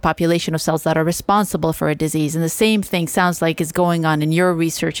specific population of cells that are responsible for a disease? And the same thing sounds like is going on in your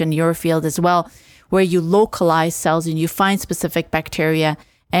research in your field as well, where you localize cells and you find specific bacteria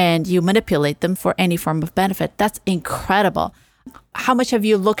and you manipulate them for any form of benefit. That's incredible. How much have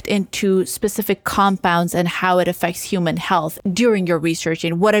you looked into specific compounds and how it affects human health during your research?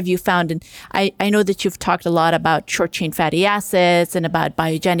 And what have you found? And I know that you've talked a lot about short-chain fatty acids and about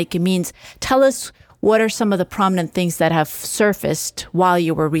biogenic amines. Tell us, what are some of the prominent things that have surfaced while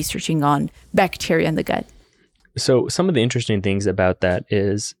you were researching on bacteria in the gut? So some of the interesting things about that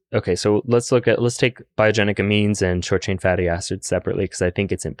is, okay, so let's take biogenic amines and short chain fatty acids separately, because I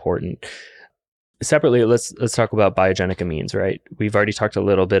think it's important. Separately, let's talk about biogenic amines, right? We've already talked a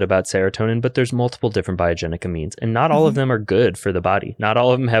little bit about serotonin, but there's multiple different biogenic amines, and not all of them are good for the body. Not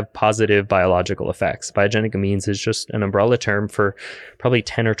all of them have positive biological effects. Biogenic amines is just an umbrella term for probably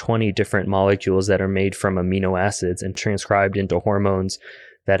 10 or 20 different molecules that are made from amino acids and transcribed into hormones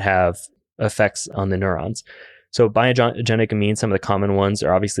that have effects on the neurons. So biogenic amines, some of the common ones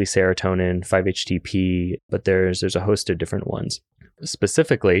are obviously serotonin, 5-HTP, but there's a host of different ones.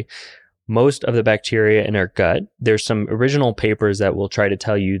 Specifically, most of the bacteria in our gut, there's some original papers that will try to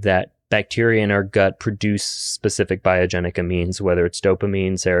tell you that bacteria in our gut produce specific biogenic amines, whether it's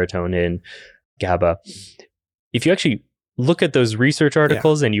dopamine, serotonin, GABA. If you actually look at those research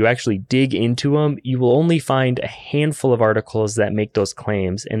articles and you actually dig into them, you will only find a handful of articles that make those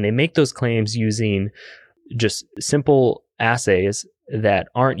claims. And they make those claims using just simple assays that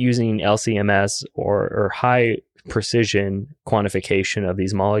aren't using LC-MS or high precision quantification of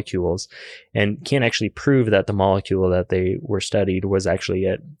these molecules, and can't actually prove that the molecule that they were studied was actually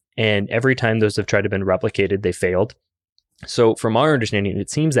it. And every time those have tried to been replicated, they failed. So from our understanding, it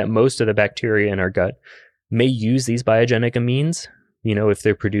seems that most of the bacteria in our gut may use these biogenic amines, if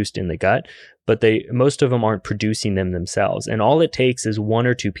they're produced in the gut, but most of them aren't producing them themselves. And all it takes is one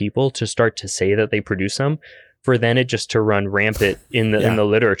or two people to start to say that they produce them, for then it just to run rampant in the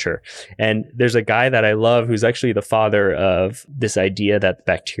literature. And there's a guy that I love who's actually the father of this idea that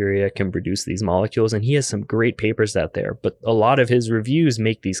bacteria can produce these molecules. And he has some great papers out there, but a lot of his reviews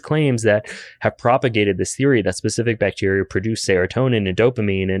make these claims that have propagated this theory that specific bacteria produce serotonin and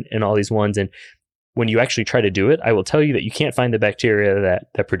dopamine and all these ones. And when you actually try to do it, I will tell you that you can't find the bacteria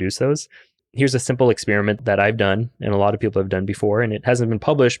that produce those. Here's a simple experiment that I've done and a lot of people have done before, and it hasn't been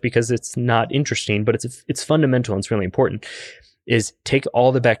published because it's not interesting, but it's fundamental and it's really important, is take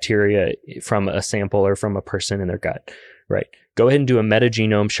all the bacteria from a sample or from a person in their gut, right? Go ahead and do a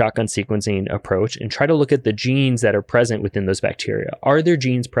metagenome shotgun sequencing approach and try to look at the genes that are present within those bacteria. Are there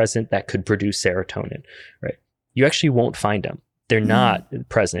genes present that could produce serotonin, right? You actually won't find them. They're not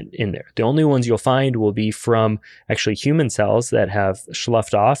present in there. The only ones you'll find will be from actually human cells that have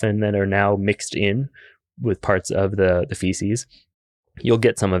sloughed off and then are now mixed in with parts of the feces. You'll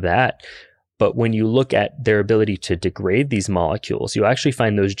get some of that. But when you look at their ability to degrade these molecules, you'll actually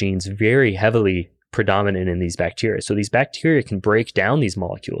find those genes very heavily predominant in these bacteria. So these bacteria can break down these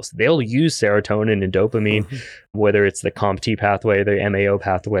molecules. They'll use serotonin and dopamine, whether it's the COMT pathway, the MAO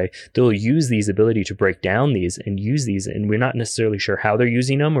pathway. They'll use these ability to break down these and use these. And we're not necessarily sure how they're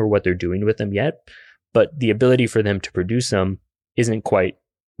using them or what they're doing with them yet. But the ability for them to produce them isn't quite,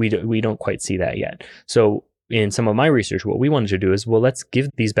 we don't quite see that yet. So in some of my research, what we wanted to do is, well, let's give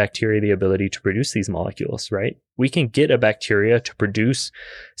these bacteria the ability to produce these molecules, right? We can get a bacteria to produce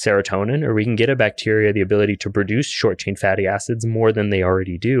serotonin, or we can get a bacteria the ability to produce short chain fatty acids more than they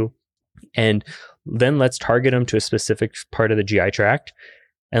already do. And then let's target them to a specific part of the GI tract,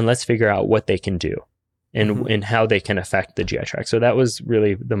 and let's figure out what they can do and how they can affect the GI tract. So that was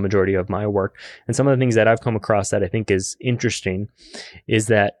really the majority of my work. And some of the things that I've come across that I think is interesting is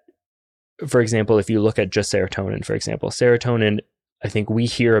that, for example, if you look at just serotonin, for example, serotonin, I think we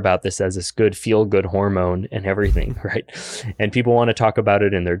hear about this as this good feel-good hormone and everything, right? And people want to talk about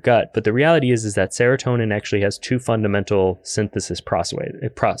it in their gut. But the reality is that serotonin actually has two fundamental synthesis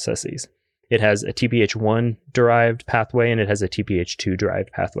processes. It has a TPH1 derived pathway and it has a TPH2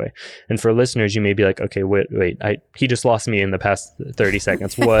 derived pathway. And for listeners, you may be like, okay, wait, he just lost me in the past 30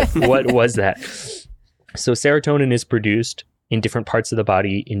 seconds. What was that? So serotonin is produced in different parts of the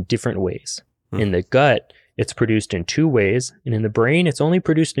body in different ways. In the gut, it's produced in two ways, and in the brain, it's only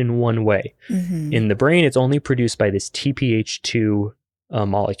produced in one way. In the brain, it's only produced by this TPH2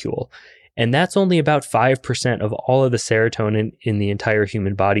 molecule. And that's only about 5% of all of the serotonin in the entire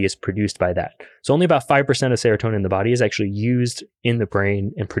human body is produced by that. So only about 5% of serotonin in the body is actually used in the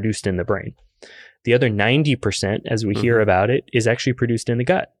brain and produced in the brain. The other 90%, as we hear about it, is actually produced in the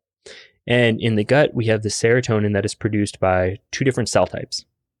gut. And in the gut, we have the serotonin that is produced by two different cell types.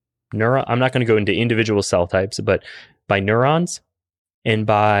 I'm not going to go into individual cell types, but by neurons and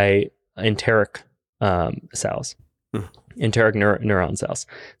by enteric cells, enteric neuron cells.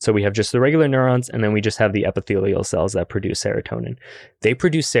 So we have just the regular neurons, and then we just have the epithelial cells that produce serotonin. They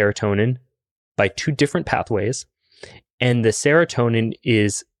produce serotonin by two different pathways, and the serotonin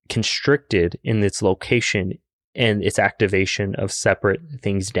is constricted in its location and its activation of separate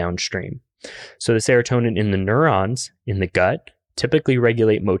things downstream. So the serotonin in the neurons in the gut typically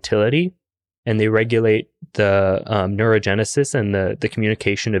regulate motility and they regulate the neurogenesis and the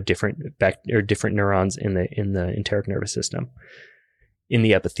communication of different neurons in the enteric nervous system. In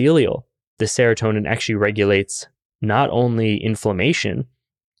the epithelial, the serotonin actually regulates not only inflammation,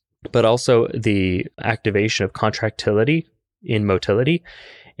 but also the activation of contractility in motility.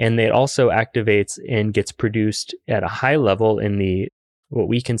 And it also activates and gets produced at a high level in what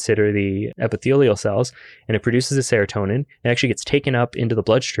we consider the epithelial cells, and it produces a serotonin. It actually gets taken up into the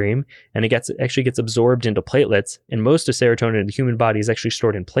bloodstream, and it actually gets absorbed into platelets. And most of serotonin in the human body is actually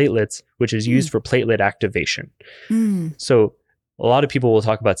stored in platelets, which is used for platelet activation. So a lot of people will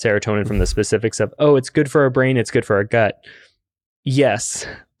talk about serotonin from the specifics of, oh, it's good for our brain, it's good for our gut. Yes,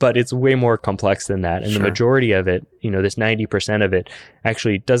 but it's way more complex than that. And the majority of it, this 90% of it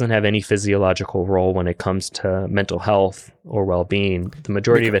actually doesn't have any physiological role when it comes to mental health or well-being. The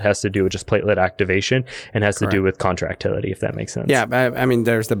majority of it has to do with just platelet activation and has to do with contractility, if that makes sense. Yeah, I mean,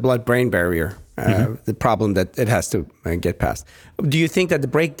 there's the blood-brain barrier, the problem that it has to get past. Do you think that the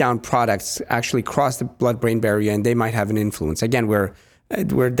breakdown products actually cross the blood-brain barrier and they might have an influence? Again,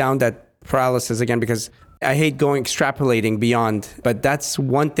 we're down that paralysis again, because I hate extrapolating beyond, but that's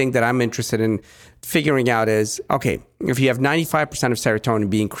one thing that I'm interested in figuring out is, okay, if you have 95% of serotonin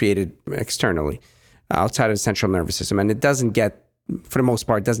being created externally, outside of the central nervous system, and it doesn't get, for the most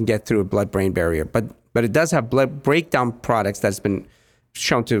part, doesn't get through a blood-brain barrier, but it does have blood breakdown products that's been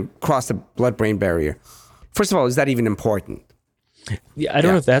shown to cross the blood-brain barrier. First of all, is that even important? Yeah, I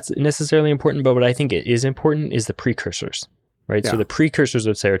don't know if that's necessarily important, but what I think it is important is the precursors. Right. Yeah. So the precursors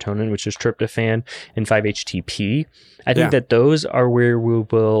of serotonin, which is tryptophan and 5-HTP, I think that those are where we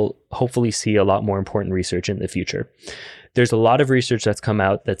will hopefully see a lot more important research in the future. There's a lot of research that's come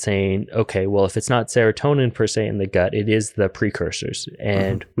out that's saying, okay, well, if it's not serotonin per se in the gut, it is the precursors.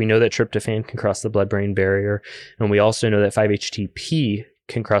 And we know that tryptophan can cross the blood-brain barrier. And we also know that 5-HTP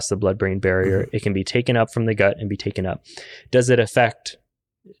can cross the blood-brain barrier. It can be taken up from the gut and be taken up. Does it affect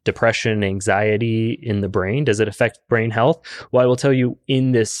depression, anxiety in the brain? Does it affect brain health? Well, I will tell you,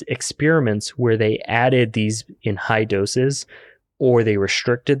 in this experiments where they added these in high doses or they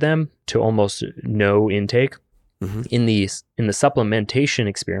restricted them to almost no intake, in the supplementation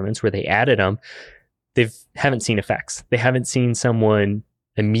experiments where they added them, they haven't seen effects. They haven't seen someone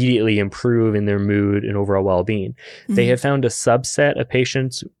immediately improve in their mood and overall well-being. They have found a subset of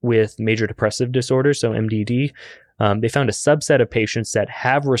patients with major depressive disorder, so MDD. They found a subset of patients that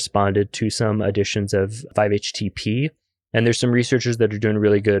have responded to some additions of 5-HTP. And there's some researchers that are doing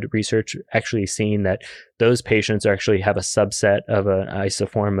really good research actually seeing that those patients actually have a subset of an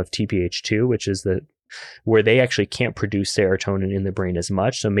isoform of TPH2, which is where they actually can't produce serotonin in the brain as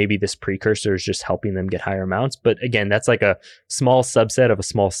much. So maybe this precursor is just helping them get higher amounts. But again, that's like a small subset of a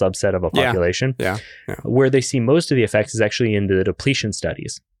small subset of a population. Yeah. Where they see most of the effects is actually in the depletion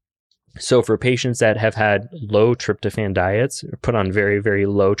studies. So for patients that have had low tryptophan diets, or put on very, very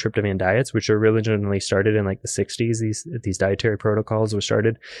low tryptophan diets, which originally started in like the 60s, these dietary protocols were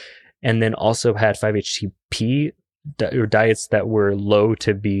started, and then also had 5-HTP or diets that were low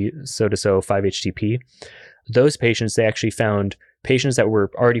to be so 5-HTP, those patients, they actually found patients that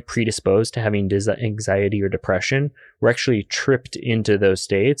were already predisposed to having anxiety or depression were actually tripped into those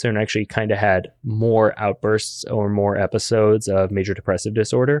states and actually kind of had more outbursts or more episodes of major depressive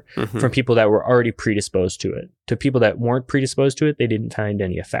disorder from people that were already predisposed to it. To people that weren't predisposed to it, they didn't find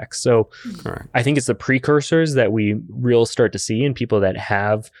any effects. So I think it's the precursors that we will start to see in people that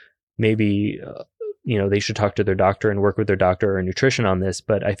have maybe they should talk to their doctor and work with their doctor or nutrition on this.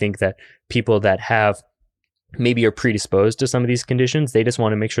 But I think that people that have maybe are predisposed to some of these conditions, they just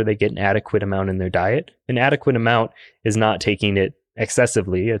want to make sure they get an adequate amount in their diet. An adequate amount is not taking it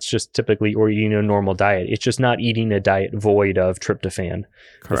excessively. It's just typically, or eating a normal diet. It's just not eating a diet void of tryptophan,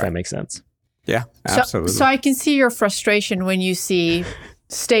 if that makes sense. Yeah, absolutely. So I can see your frustration when you see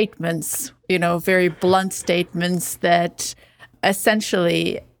statements, very blunt statements that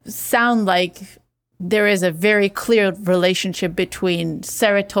essentially sound like there is a very clear relationship between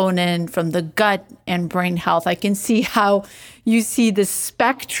serotonin from the gut and brain health. I can see how you see the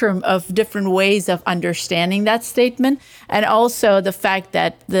spectrum of different ways of understanding that statement, and also the fact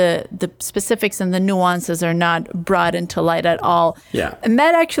that the specifics and the nuances are not brought into light at all. Yeah. And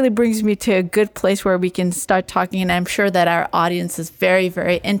that actually brings me to a good place where we can start talking, and I'm sure that our audience is very,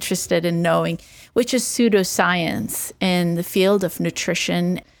 very interested in knowing, which is pseudoscience in the field of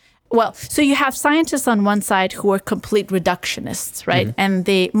nutrition. Well, so you have scientists on one side who are complete reductionists, right? And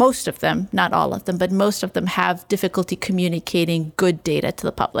most of them, not all of them, but most of them have difficulty communicating good data to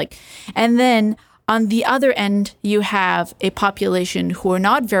the public. And then on the other end, you have a population who are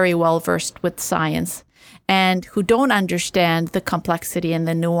not very well versed with science and who don't understand the complexity and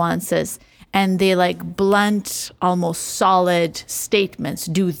the nuances. and they like blunt, almost solid statements,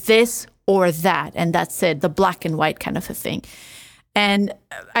 do this or that, and that's it, the black and white kind of a thing. And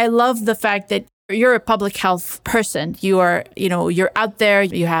I love the fact that you're a public health person. You're out there,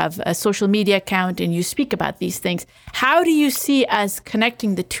 you have a social media account, and you speak about these things. How do you see us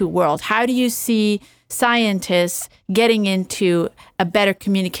connecting the two worlds? How do you see scientists getting into a better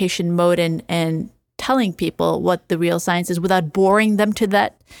communication mode and telling people what the real science is without boring them to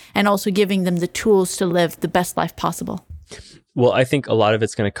that, and also giving them the tools to live the best life possible? Well, I think a lot of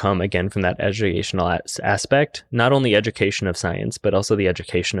it's going to come, again, from that educational aspect, not only education of science, but also the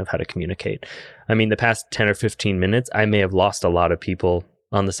education of how to communicate. I mean, the past 10 or 15 minutes, I may have lost a lot of people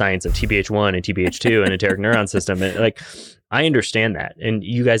on the science of TBH1 and TBH2 and enteric neuron system. And like, I understand that. And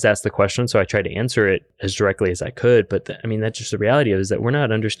you guys asked the question, so I tried to answer it as directly as I could. But that's just the reality is that we're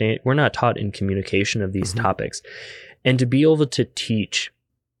not taught in communication of these topics. And to be able to teach,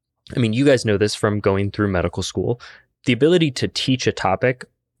 you guys know this from going through medical school, the ability to teach a topic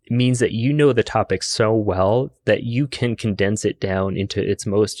means that you know the topic so well that you can condense it down into its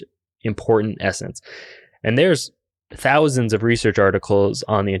most important essence. And there's thousands of research articles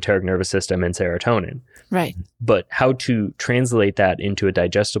on the enteric nervous system and serotonin. Right. But how to translate that into a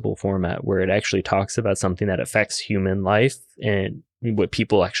digestible format where it actually talks about something that affects human life and what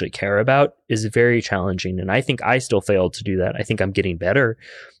people actually care about is very challenging. And I think I still failed to do that. I think I'm getting better,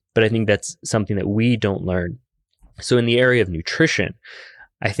 but I think that's something that we don't learn. So in the area of nutrition,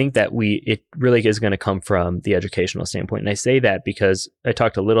 I think that it really is going to come from the educational standpoint. And I say that because I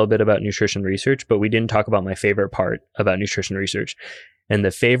talked a little bit about nutrition research, but we didn't talk about my favorite part about nutrition research. And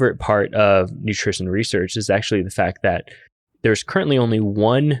the favorite part of nutrition research is actually the fact that there's currently only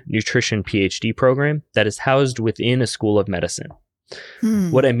one nutrition PhD program that is housed within a school of medicine.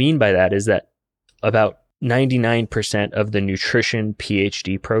 What I mean by that is that about 99% of the nutrition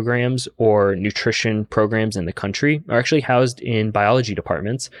PhD programs or nutrition programs in the country are actually housed in biology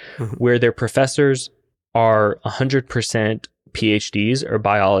departments where their professors are 100% PhDs or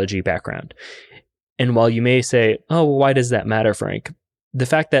biology background. And while you may say, oh, well, why does that matter, Frank? The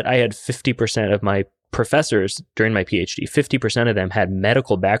fact that I had 50% of my professors during my PhD, 50% of them had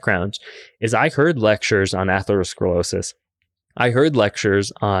medical backgrounds, is I heard lectures on atherosclerosis. I heard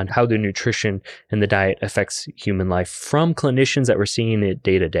lectures on how the nutrition and the diet affects human life from clinicians that were seeing it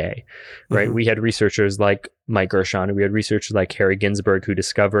day to day, right? We had researchers like Mike Gershon, and we had researchers like Harry Ginsberg who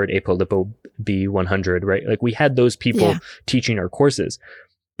discovered apolipo B100, right? Like we had those people teaching our courses.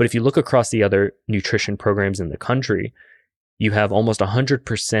 But if you look across the other nutrition programs in the country, you have almost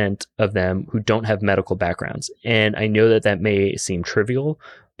 100% of them who don't have medical backgrounds. And I know that may seem trivial,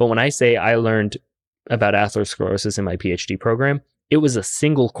 but when I say I learned about atherosclerosis in my PhD program, it was a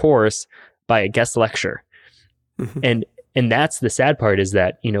single course by a guest lecture. And that's the sad part is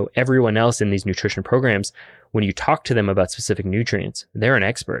that, everyone else in these nutrition programs, when you talk to them about specific nutrients, they're an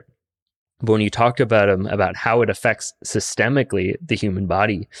expert. But when you talk about them about how it affects systemically the human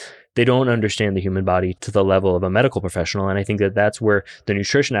body, they don't understand the human body to the level of a medical professional. And I think that that's where the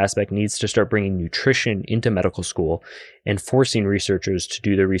nutrition aspect needs to start bringing nutrition into medical school and forcing researchers to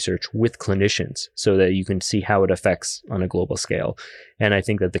do the research with clinicians so that you can see how it affects on a global scale. And I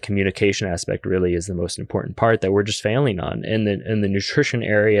think that the communication aspect really is the most important part that we're just failing on. And the nutrition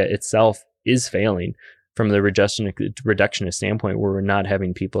area itself is failing from the reductionist standpoint, where we're not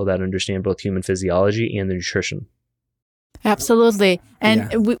having people that understand both human physiology and the nutrition. Absolutely.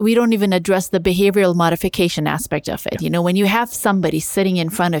 And we don't even address the behavioral modification aspect of it. When you have somebody sitting in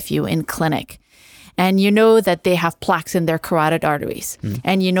front of you in clinic and you know that they have plaques in their carotid arteries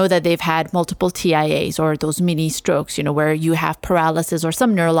and you know that they've had multiple TIAs or those mini strokes, where you have paralysis or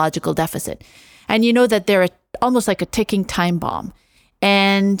some neurological deficit, and you know that they're almost like a ticking time bomb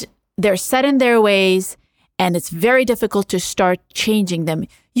and they're set in their ways and it's very difficult to start changing them.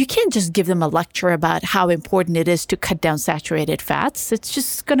 You can't just give them a lecture about how important it is to cut down saturated fats. It's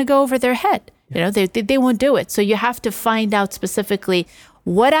just going to go over their head. They won't do it. So you have to find out specifically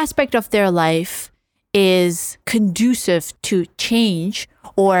what aspect of their life is conducive to change,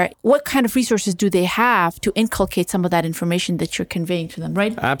 or what kind of resources do they have to inculcate some of that information that you're conveying to them,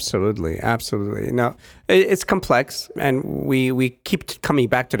 right? Absolutely. No, it's complex, and we keep coming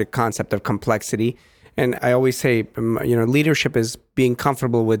back to the concept of complexity. And I always say, leadership is being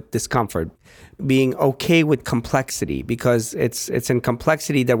comfortable with discomfort, being okay with complexity, because it's in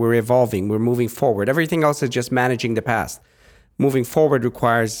complexity that we're evolving, we're moving forward. Everything else is just managing the past. Moving forward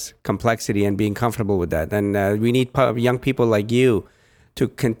requires complexity and being comfortable with that. And we need young people like you to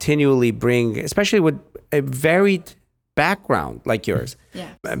continually bring, especially with a varied background like yours,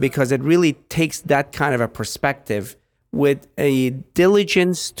 because it really takes that kind of a perspective with a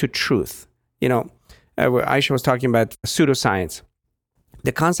diligence to truth. Aisha was talking about pseudoscience.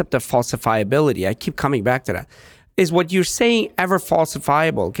 The concept of falsifiability, I keep coming back to that. Is what you're saying ever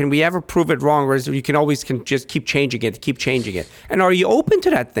falsifiable? Can we ever prove it wrong? Or is you can just keep changing it? And are you open to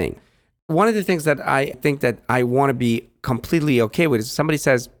that thing? One of the things that I think that I want to be completely okay with is somebody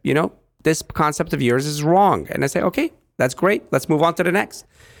says, this concept of yours is wrong. And I say, okay, that's great. Let's move on to the next.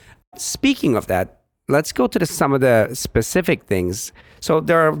 Speaking of that, let's go to some of the specific things. So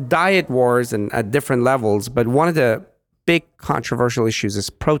there are diet wars and at different levels, but one of the big controversial issues is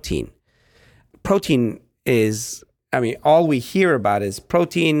protein. Protein is, all we hear about is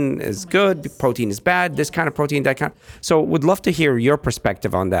protein is good, protein is bad, this kind of protein, that kind. So would love to hear your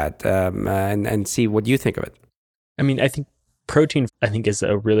perspective on that and see what you think of it. I think protein, is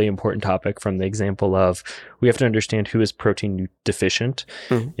a really important topic from the example of we have to understand who is protein deficient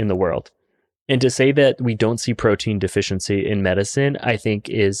in the world. And to say that we don't see protein deficiency in medicine, I think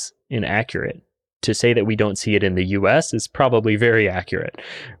is inaccurate. To say that we don't see it in the US is probably very accurate,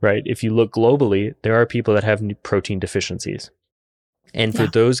 right? If you look globally, there are people that have protein deficiencies. And for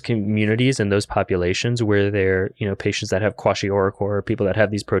those communities and those populations where they're, patients that have kwashiorkor, or people that have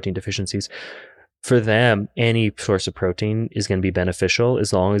these protein deficiencies, for them, any source of protein is going to be beneficial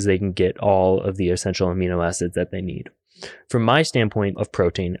as long as they can get all of the essential amino acids that they need. From my standpoint of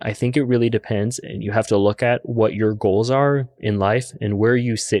protein, I think it really depends, and you have to look at what your goals are in life and where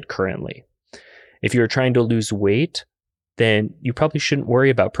you sit currently. If you're trying to lose weight, then you probably shouldn't worry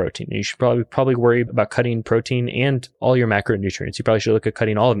about protein. You should probably worry about cutting protein and all your macronutrients. You probably should look at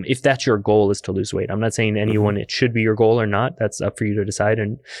cutting all of them if that's your goal, is to lose weight. I'm not saying anyone it should be your goal or not. That's up for you to decide,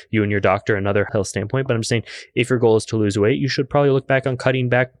 and you and your doctor, another health standpoint. But I'm saying if your goal is to lose weight, you should probably look back on cutting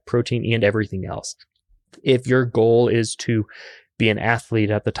back protein and everything else. If your goal is to be an athlete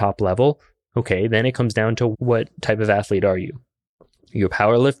at the top level, okay, then it comes down to what type of athlete are you? You're a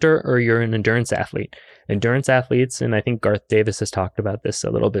power lifter or you're an endurance athlete. Endurance athletes, and I think Garth Davis has talked about this a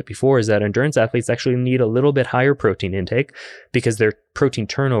little bit before, is that endurance athletes actually need a little bit higher protein intake because their protein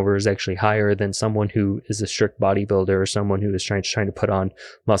turnover is actually higher than someone who is a strict bodybuilder or someone who is trying to put on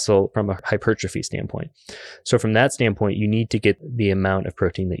muscle from a hypertrophy standpoint. So from that standpoint, you need to get the amount of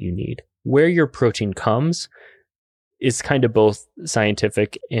protein that you need. Where your protein comes is kind of both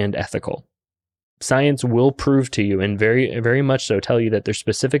scientific and ethical. Science will prove to you, and very, very much so, tell you that there's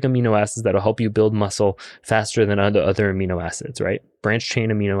specific amino acids that will help you build muscle faster than other amino acids, right? Branch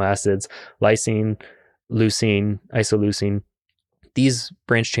chain amino acids, lysine, leucine, isoleucine. These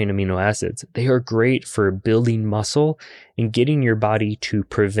branch chain amino acids, they are great for building muscle and getting your body to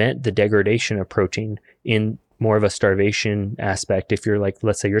prevent the degradation of protein in more of a starvation aspect. If you're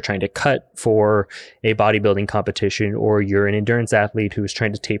let's say you're trying to cut for a bodybuilding competition, or you're an endurance athlete who's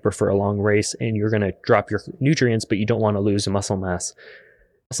trying to taper for a long race and you're going to drop your nutrients, but you don't want to lose muscle mass.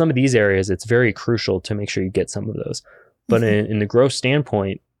 Some of these areas, it's very crucial to make sure you get some of those. But in the growth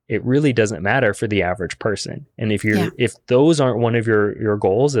standpoint, it really doesn't matter for the average person. And if those aren't one of your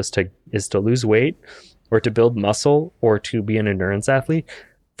goals is to lose weight or to build muscle or to be an endurance athlete,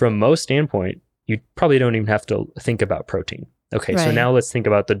 from most standpoint, you probably don't even have to think about protein. Okay, so now let's think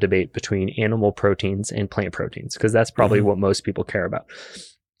about the debate between animal proteins and plant proteins, because that's probably what most people care about.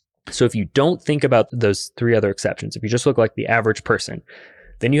 So if you don't think about those three other exceptions, if you just look like the average person,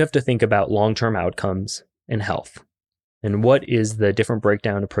 then you have to think about long-term outcomes and health. And what is the different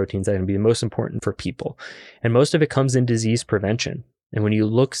breakdown of proteins that are going to be the most important for people? And most of it comes in disease prevention. And when you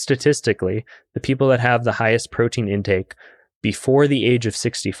look statistically, the people that have the highest protein intake before the age of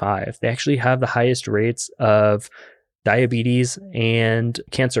 65, they actually have the highest rates of diabetes and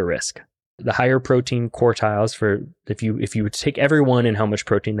cancer risk. The higher protein quartiles, for if you would take everyone and how much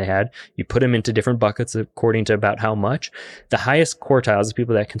protein they had, you put them into different buckets according to about how much. The highest quartiles, the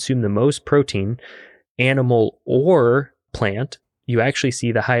people that consume the most protein, animal or plant, you actually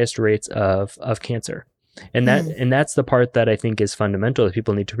see the highest rates of cancer. And that's the part that I think is fundamental, that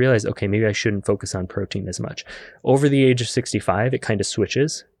people need to realize, okay, maybe I shouldn't focus on protein as much. Over the age of 65, it kind of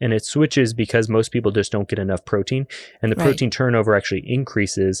switches. And it switches because most people just don't get enough protein. And the protein turnover actually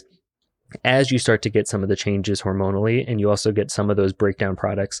increases as you start to get some of the changes hormonally. And you also get some of those breakdown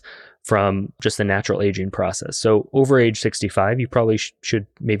products from just the natural aging process. So over age 65, you probably should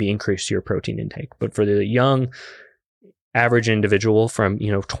maybe increase your protein intake. But for the young average individual from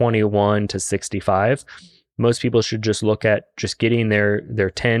 21 to 65, most people should just look at just getting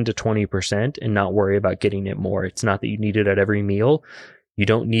their 10 to 20% and not worry about getting it more. It's not that you need it at every meal. You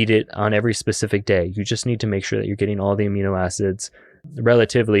don't need it on every specific day. You just need to make sure that you're getting all the amino acids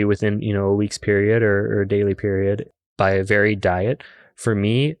relatively within a week's period or a daily period by a varied diet. For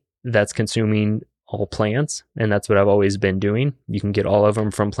me, that's consuming all plants, and that's what I've always been doing. You can get all of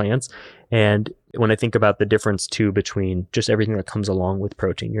them from plants. And when I think about the difference too between just everything that comes along with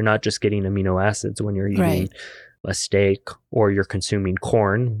protein, you're not just getting amino acids when you're eating a steak, or you're consuming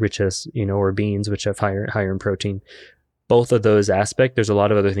corn, which has, or beans, which have higher in protein. Both of those aspects, there's a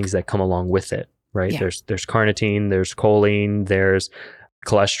lot of other things that come along with it, right? Yeah. There's carnitine, there's choline, there's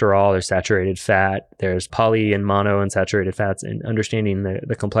cholesterol, there's saturated fat, there's poly and mono unsaturated fats, and understanding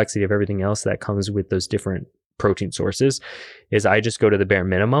the complexity of everything else that comes with those different protein sources is I just go to the bare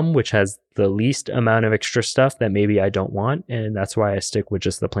minimum, which has the least amount of extra stuff that maybe I don't want. And that's why I stick with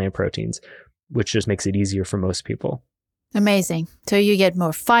just the plant proteins, which just makes it easier for most people. Amazing. So you get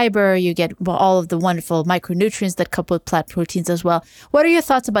more fiber, you get all of the wonderful micronutrients that come with plant proteins as well. What are your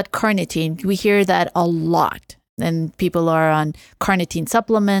thoughts about carnitine? We hear that a lot. And people are on carnitine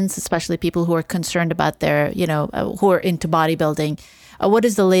supplements, especially people who are concerned about their, who are into bodybuilding. What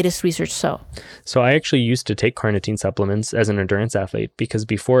is the latest research So I actually used to take carnitine supplements as an endurance athlete, because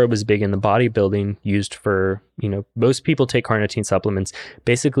before it was big in the bodybuilding, used for, most people take carnitine supplements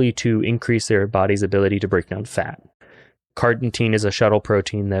basically to increase their body's ability to break down fat. Carnitine is a shuttle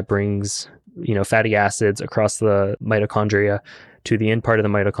protein that brings, fatty acids across the mitochondria to the end part of the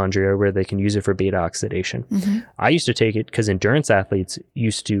mitochondria where they can use it for beta oxidation. Mm-hmm. I used to take it because endurance athletes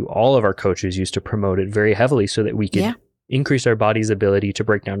all of our coaches used to promote it very heavily so that we could increase our body's ability to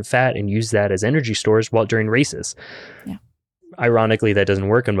break down fat and use that as energy stores during races. Yeah. Ironically, that doesn't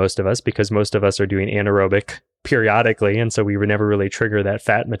work on most of us because most of us are doing anaerobic periodically. And so we would never really trigger that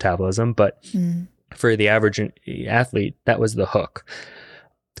fat metabolism. But for the average athlete, that was the hook.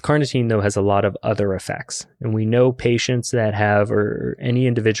 Carnitine, though, has a lot of other effects. And we know patients that have, or any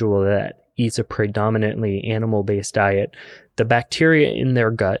individual that eats a predominantly animal-based diet, the bacteria in their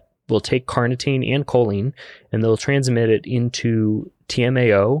gut will take carnitine and choline, and they'll transmit it into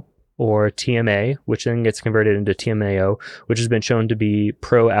TMAO or TMA, which then gets converted into TMAO, which has been shown to be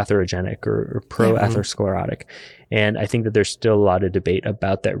pro-atherogenic or pro-atherosclerotic. And I think that there's still a lot of debate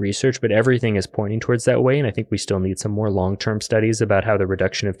about that research, but everything is pointing towards that way. And I think we still need some more long-term studies about how the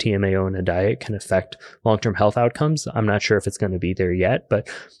reduction of TMAO in a diet can affect long-term health outcomes. I'm not sure if it's going to be there yet, but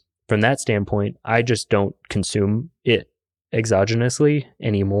from that standpoint, I just don't consume it exogenously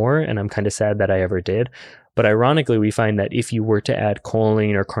anymore. And I'm kind of sad that I ever did. But ironically, we find that if you were to add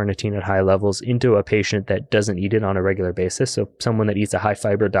choline or carnitine at high levels into a patient that doesn't eat it on a regular basis, so someone that eats a high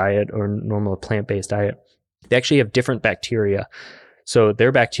fiber diet or normal plant-based diet, they actually have different bacteria. So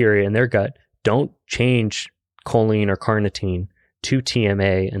their bacteria in their gut don't change choline or carnitine to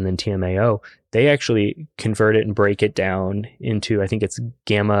TMA and then TMAO. They actually convert it and break it down into, I think it's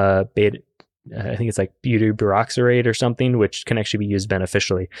gamma beta, I think it's like butyrate or something, which can actually be used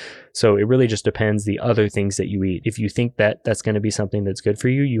beneficially. So it really just depends the other things that you eat. If you think that that's going to be something that's good for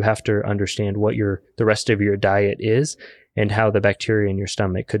you, you have to understand what the rest of your diet is and how the bacteria in your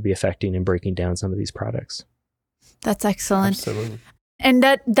stomach could be affecting and breaking down some of these products. That's excellent. Absolutely. And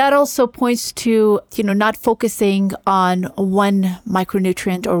that also points to, not focusing on one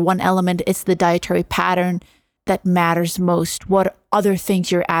micronutrient or one element. It's the dietary pattern that matters most. What other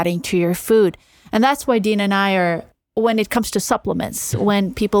things you're adding to your food. And that's why Dean and I are, when it comes to supplements,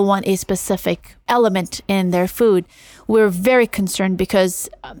 when people want a specific element in their food, we're very concerned because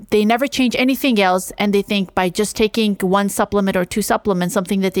they never change anything else. And they think by just taking one supplement or two supplements,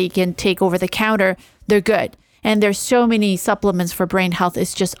 something that they can take over the counter, they're good. And there's so many supplements for brain health.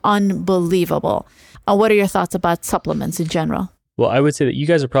 It's just unbelievable. What are your thoughts about supplements in general? Well, I would say that you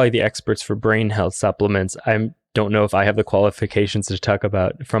guys are probably the experts for brain health supplements. I don't know if I have the qualifications to talk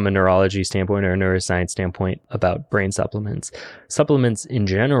about from a neurology standpoint or a neuroscience standpoint about brain supplements. Supplements in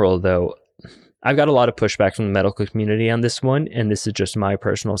general, though, I've got a lot of pushback from the medical community on this one, and this is just my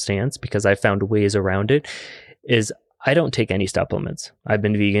personal stance because I found ways around it, is I don't take any supplements. I've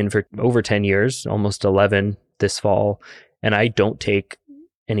been vegan for over 10 years, almost 11 this fall, and I don't take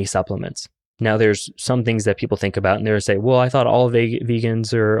any supplements. Now, there's some things that people think about and they'll say, well, I thought all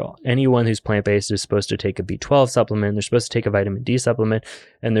vegans or anyone who's plant-based is supposed to take a B12 supplement, they're supposed to take a vitamin D supplement,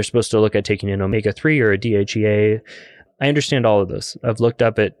 and they're supposed to look at taking an omega-3 or a DHEA. I understand all of those. I've looked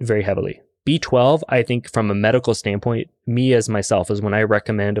up it very heavily. B12, I think from a medical standpoint, me as myself, is when I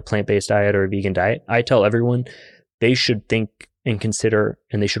recommend a plant-based diet or a vegan diet, I tell everyone they should think and consider,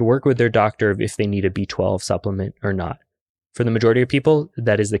 and they should work with their doctor if they need a B12 supplement or not. For the majority of people,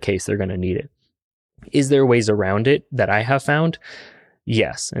 that is the case. They're going to need it. Is there ways around it that I have found?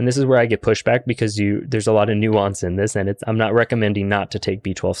 Yes. And this is where I get pushback because there's a lot of nuance in this, and I'm not recommending not to take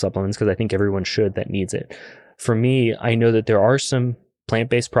B12 supplements because I think everyone should that needs it. For me, I know that there are some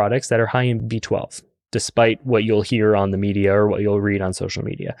plant-based products that are high in B12. despite what you'll hear on the media or what you'll read on social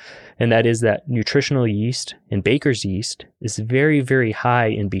media. And that is that nutritional yeast and baker's yeast is very, very high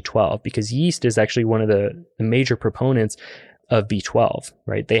in B12, because yeast is actually one of the major proponents of B12,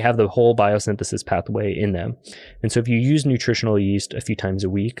 right? They have the whole biosynthesis pathway in them. And so if you use nutritional yeast a few times a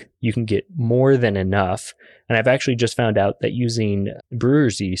week, you can get more than enough. And I've actually just found out that using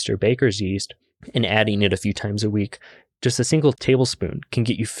brewer's yeast or baker's yeast and adding it a few times a week, just a single tablespoon can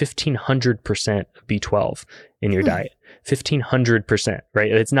get you 1,500% of B12 in your diet. 1,500%,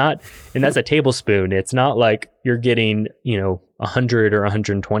 right? It's not, and that's a tablespoon. It's not like you're getting, 100 or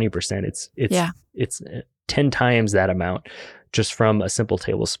 120%. It's 10 times that amount just from a simple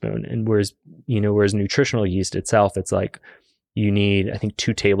tablespoon. And whereas nutritional yeast itself, it's like you need, I think,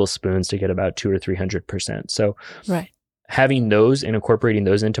 2 tablespoons to get about 200 or 300%. So right. Having those and incorporating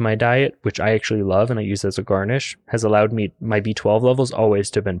those into my diet, which I actually love and I use as a garnish, has allowed me my B12 levels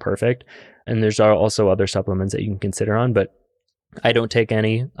always to have been perfect. And there's also other supplements that you can consider on, but I don't take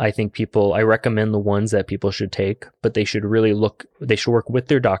any. I recommend the ones that people should take, but they should work with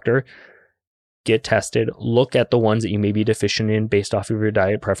their doctor, get tested, look at the ones that you may be deficient in based off of your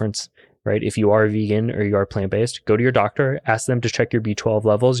diet preference, right? If you are vegan or you are plant-based, go to your doctor, ask them to check your B12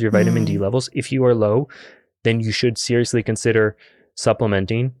 levels, your vitamin D levels. If you are low, then you should seriously consider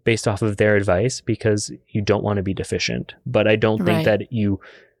supplementing based off of their advice, because you don't want to be deficient. But I don't think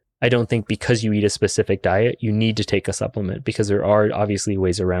I don't think because you eat a specific diet, you need to take a supplement, because there are obviously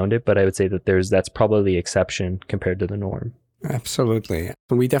ways around it. But I would say that that's probably the exception compared to the norm. Absolutely.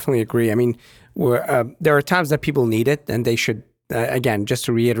 We definitely agree. I mean, there are times that people need it, and they should, again, just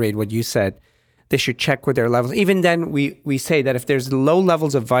to reiterate what you said, they should check with their levels. Even then, we say that if there's low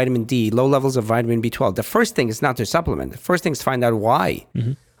levels of vitamin D, low levels of vitamin B12, the first thing is not to supplement. The first thing is find out why.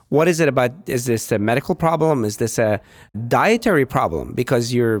 Mm-hmm. What is it about? Is this a medical problem? Is this a dietary problem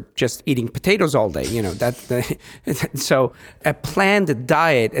because you're just eating potatoes all day? So a planned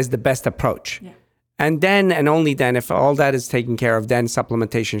diet is the best approach. Yeah. And then, and only then, if all that is taken care of, then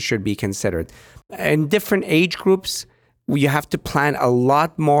supplementation should be considered. In different age groups, you have to plan a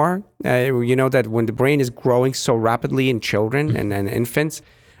lot more. That when the brain is growing so rapidly in children and infants,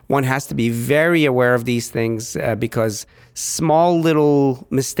 one has to be very aware of these things because small little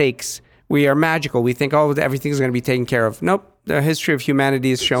mistakes, we are magical. We think, everything's going to be taken care of. Nope. The history of humanity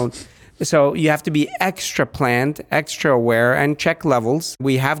has shown. So you have to be extra planned, extra aware, and check levels.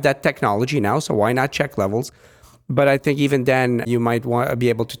 We have that technology now, so why not check levels? But I think even then, you might want to be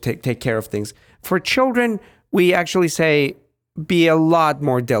able to take care of things. For children, we actually say, be a lot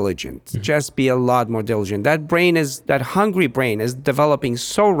more diligent. Mm-hmm. Just be a lot more diligent. That hungry brain is developing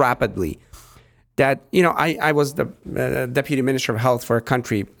so rapidly that, I was the Deputy Minister of Health for a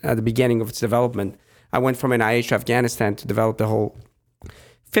country at the beginning of its development. I went from NIH to Afghanistan to develop the whole.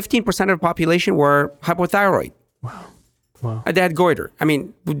 15% of the population were hypothyroid. Wow. They had goiter. I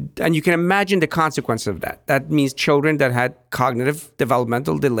mean, and you can imagine the consequence of that. That means children that had cognitive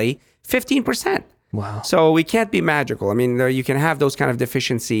developmental delay, 15%. Wow. So we can't be magical. I mean, you can have those kind of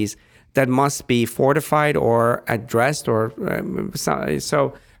deficiencies that must be fortified or addressed.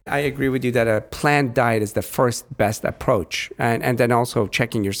 So I agree with you that a planned diet is the first best approach. And then also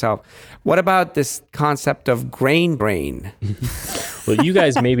checking yourself. What about this concept of grain brain? Well, you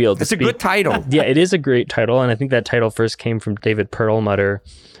guys may be able to It's a good title. Yeah, it is a great title. And I think that title first came from David Perlmutter,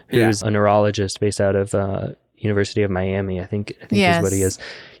 who's a neurologist based out of University of Miami, I think yes. is what he is.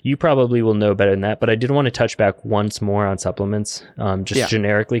 You probably will know better than that, but I did want to touch back once more on supplements,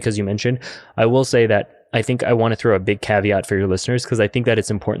 generically, because you mentioned. I will say that I think I want to throw a big caveat for your listeners, because I think that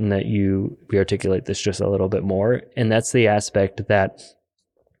it's important that we articulate this just a little bit more. And that's the aspect that,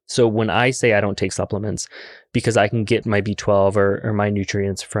 so when I say I don't take supplements because I can get my B12 or my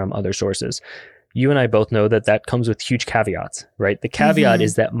nutrients from other sources, you and I both know that comes with huge caveats, right? The caveat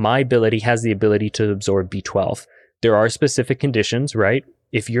is that my body has the ability to absorb B12. There are specific conditions, right?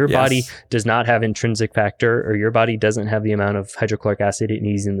 If your body does not have intrinsic factor, or your body doesn't have the amount of hydrochloric acid it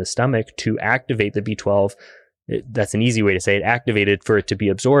needs in the stomach to activate the B12, that's an easy way to say it, activated for it to be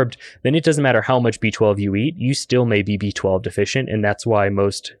absorbed, then it doesn't matter how much B12 you eat, you still may be B12 deficient. And that's why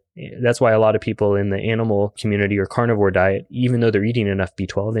a lot of people in the animal community or carnivore diet, even though they're eating enough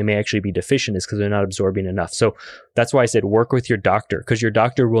B12, they may actually be deficient, is because they're not absorbing enough. So that's why I said work with your doctor, because your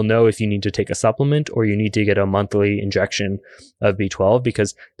doctor will know if you need to take a supplement or you need to get a monthly injection of B12,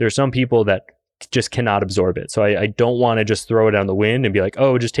 because there are some people that just cannot absorb it. So I don't want to just throw it down the wind and be like,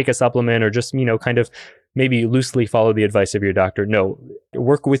 just take a supplement, or just, kind of maybe loosely follow the advice of your doctor. No,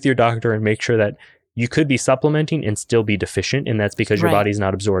 work with your doctor and make sure that you could be supplementing and still be deficient, and that's because your body's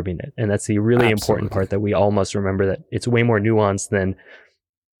not absorbing it. And that's the really important part that we all must remember, that it's way more nuanced than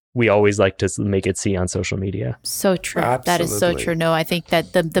we always like to make it see on social media. So true. Absolutely. That is so true. No, I think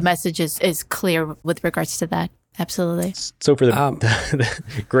that the message is clear with regards to that. Absolutely. So for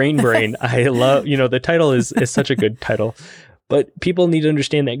the grain brain, I love, the title is such a good title, but people need to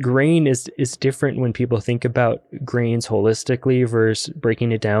understand that grain is different when people think about grains holistically versus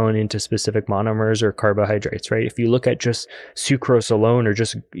breaking it down into specific monomers or carbohydrates, right? If you look at just sucrose alone or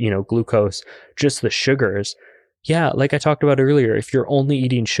just, glucose, just the sugars, yeah, like I talked about earlier, if you're only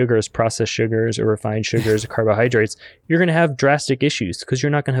eating sugars, processed sugars or refined sugars or carbohydrates, you're going to have drastic issues because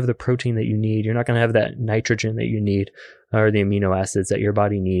you're not going to have the protein that you need. You're not going to have that nitrogen that you need or the amino acids that your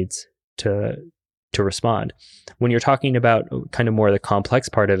body needs to respond. When you're talking about kind of more the complex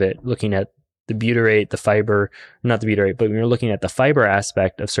part of it, looking at the butyrate, the fiber, not the butyrate, but when you're looking at the fiber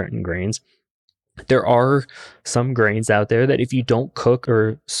aspect of certain grains, there are some grains out there that if you don't cook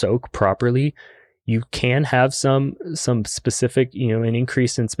or soak properly, you can have some specific, an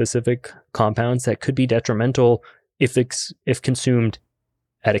increase in specific compounds that could be detrimental if consumed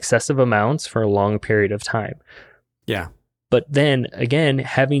at excessive amounts for a long period of time. Yeah. But then again,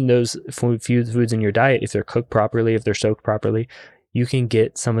 having those foods in your diet, if they're cooked properly, if they're soaked properly, you can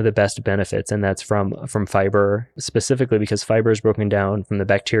get some of the best benefits. And that's from fiber, specifically because fiber is broken down from the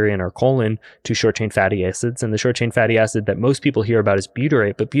bacteria in our colon to short chain fatty acids. And the short chain fatty acid that most people hear about is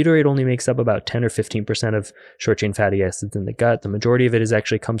butyrate, but butyrate only makes up about 10 or 15% of short chain fatty acids in the gut. The majority of it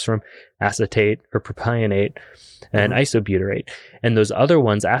actually comes from acetate or propionate and isobutyrate. And those other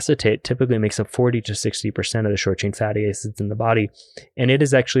ones, acetate typically makes up 40 to 60% of the short chain fatty acids in the body. And it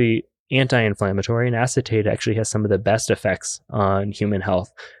is actually anti-inflammatory, and acetate actually has some of the best effects on human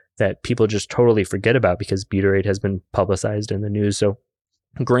health that people just totally forget about because butyrate has been publicized in the news. So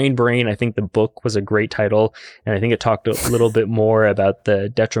Grain Brain, I think the book was a great title, and I think it talked a little bit more about the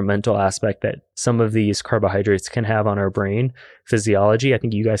detrimental aspect that some of these carbohydrates can have on our brain physiology. I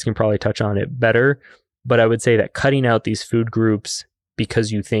think you guys can probably touch on it better, but I would say that cutting out these food groups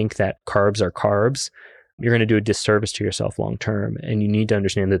because you think that carbs are carbs, you're going to do a disservice to yourself long term. And you need to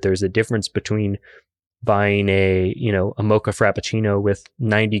understand that there's a difference between buying a mocha frappuccino with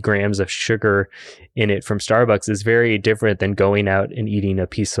 90 grams of sugar in it from Starbucks is very different than going out and eating a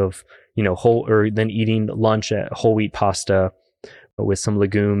piece of, than eating lunch at whole wheat pasta with some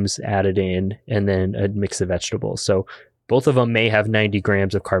legumes added in and then a mix of vegetables. So both of them may have 90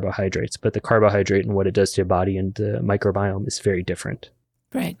 grams of carbohydrates, but the carbohydrate and what it does to your body and the microbiome is very different.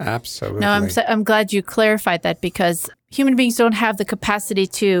 Right. Absolutely. No, I'm glad you clarified that because human beings don't have the capacity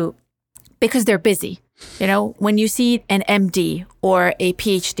because they're busy. When you see an MD or a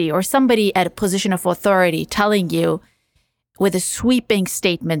PhD or somebody at a position of authority telling you with a sweeping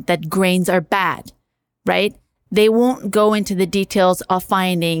statement that grains are bad, right? They won't go into the details of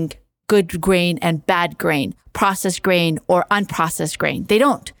finding good grain and bad grain, processed grain or unprocessed grain. They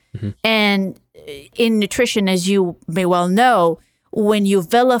don't. Mm-hmm. And in nutrition, as you may well know, when you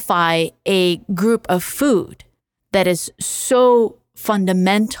vilify a group of food that is so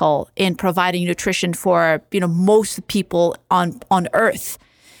fundamental in providing nutrition for most people on Earth,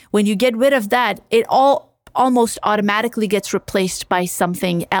 when you get rid of that, it all almost automatically gets replaced by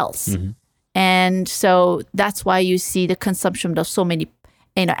something else. Mm-hmm. And so that's why you see the consumption of so many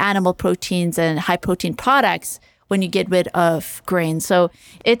animal proteins and high protein products when you get rid of grain. So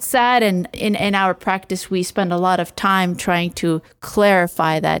it's sad, and in our practice, we spend a lot of time trying to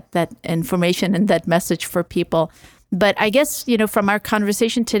clarify that information and that message for people. But I guess, from our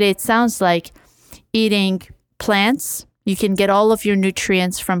conversation today, it sounds like eating plants, you can get all of your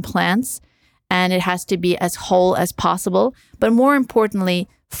nutrients from plants, and it has to be as whole as possible. But more importantly,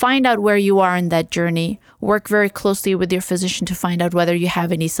 find out where you are in that journey. Work very closely with your physician to find out whether you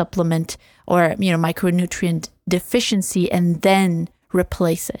have any supplement or micronutrient deficiency, and then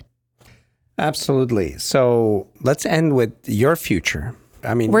replace it. Absolutely. So let's end with your future.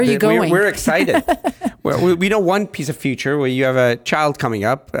 I mean, where are you going? We're excited. We know one piece of future where you have a child coming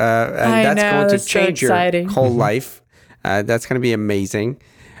up, and that's going to change your whole life. That's going to be amazing.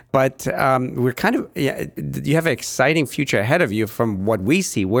 But you have an exciting future ahead of you from what we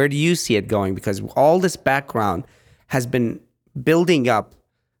see. Where do you see it going? Because all this background has been building up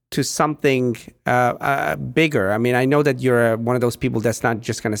to something bigger. I mean, I know that you're one of those people that's not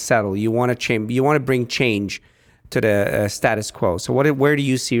just going to settle. You want to change. You want to bring change to the status quo. So where do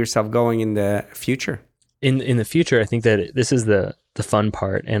you see yourself going in the future? In the future, I think that this is the fun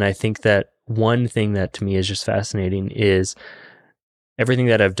part. And I think that one thing that to me is just fascinating is everything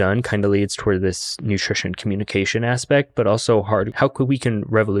that I've done kind of leads toward this nutrition communication aspect, but also how we can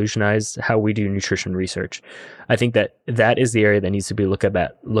revolutionize how we do nutrition research. I think that is the area that needs to be looked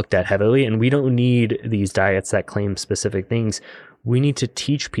at heavily. And we don't need these diets that claim specific things. we need to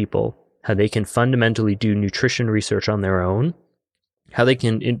teach people how they can fundamentally do nutrition research on their own, how they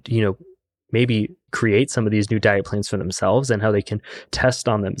can, maybe create some of these new diet plans for themselves and how they can test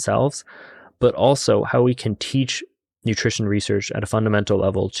on themselves, but also how we can teach nutrition research at a fundamental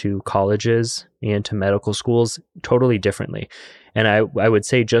level to colleges and to medical schools totally differently. And I would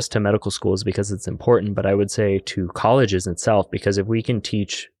say just to medical schools because it's important, but I would say to colleges itself, because if we can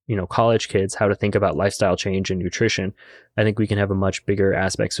teach, college kids how to think about lifestyle change and nutrition, I think we can have a much bigger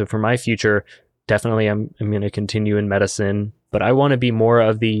aspect. So for my future, definitely I'm going to continue in medicine, but I want to be more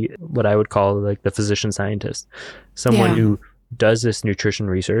of what I would call like the physician scientist, someone who does this nutrition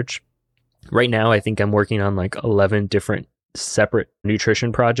research. Right now, I think I'm working on like 11 different separate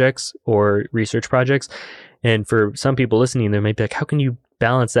nutrition projects or research projects. And for some people listening, they might be like, how can you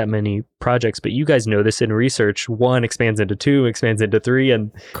balance that many projects? But you guys know this in research, 1 expands into 2, expands into 3.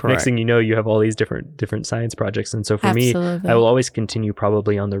 And next thing you know, you have all these different science projects. And so for me, I will always continue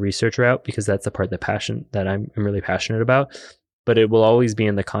probably on the research route because that's the part that I'm really passionate about. But it will always be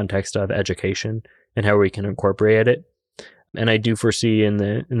in the context of education and how we can incorporate it. And I do foresee in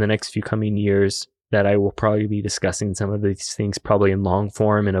the next few coming years that I will probably be discussing some of these things probably in long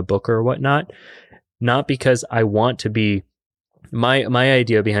form in a book or whatnot. Not because I want to be, my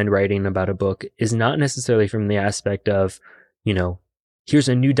idea behind writing about a book is not necessarily from the aspect of, here's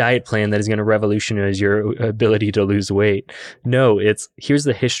a new diet plan that is going to revolutionize your ability to lose weight. No, it's here's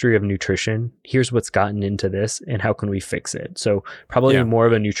the history of nutrition. Here's what's gotten into this and how can we fix it? So probably more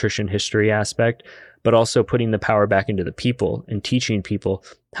of a nutrition history aspect, but also putting the power back into the people and teaching people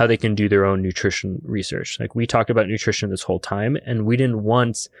how they can do their own nutrition research. Like we talked about nutrition this whole time and we didn't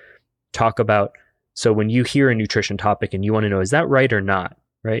once talk about, so when you hear a nutrition topic and you want to know, is that right or not?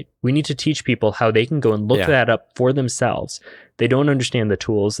 Right? We need to teach people how they can go and look that up for themselves. They don't understand the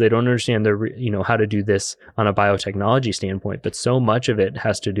tools. They don't understand how to do this on a biotechnology standpoint, but so much of it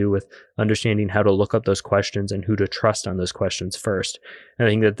has to do with understanding how to look up those questions and who to trust on those questions first. And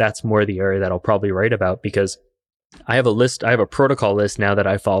I think that's more the area that I'll probably write about because I have a protocol list now that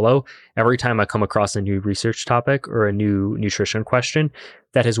I follow every time I come across a new research topic or a new nutrition question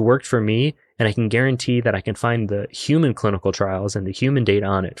that has worked for me. And I can guarantee that I can find the human clinical trials and the human data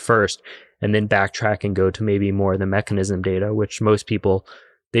on it first, and then backtrack and go to maybe more of the mechanism data, which most people,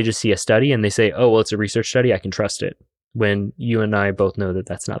 they just see a study and they say, oh, well, it's a research study, I can trust it. When you and I both know that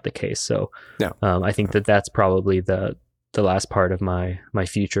that's not the case. So I think that's probably the last part of my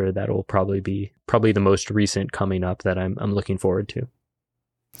future that will probably be the most recent coming up that I'm looking forward to.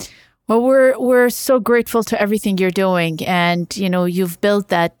 Well, we're so grateful to everything you're doing, and you've built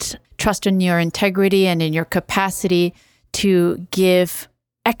that trust in your integrity and in your capacity to give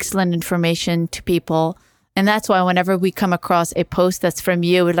excellent information to people. And that's why whenever we come across a post that's from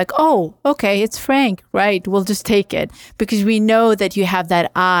you, we're like, oh, okay, it's Frank, right? We'll just take it because we know that you have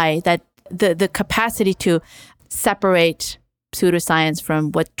that eye, that the capacity to separate pseudoscience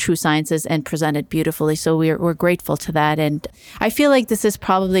from what true science is and present it beautifully. So we're grateful to that. And I feel like this is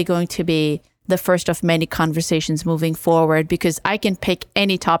probably going to be the first of many conversations moving forward because I can pick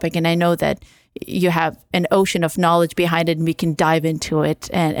any topic and I know that you have an ocean of knowledge behind it and we can dive into it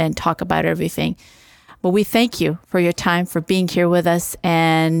and talk about everything. Well, we thank you for your time, for being here with us,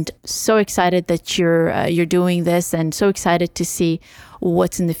 and so excited that you're doing this and so excited to see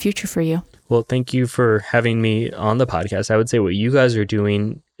what's in the future for you. Well, thank you for having me on the podcast. I would say what you guys are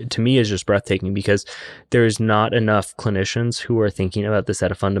doing to me is just breathtaking because there's not enough clinicians who are thinking about this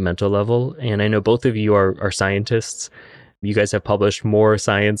at a fundamental level. And I know both of you are scientists. You guys have published more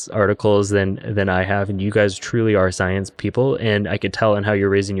science articles than I have, and you guys truly are science people. And I could tell in how you're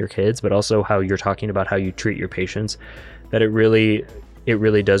raising your kids, but also how you're talking about how you treat your patients, that it really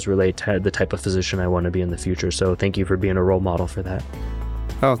does relate to the type of physician I want to be in the future. So thank you for being a role model for that.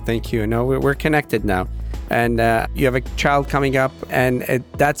 Oh, thank you. No, we're connected now. And you have a child coming up, and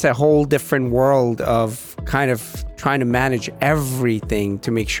that's a whole different world of kind of trying to manage everything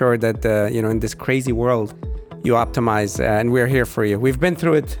to make sure that, in this crazy world, you optimize. And we're here for you. We've been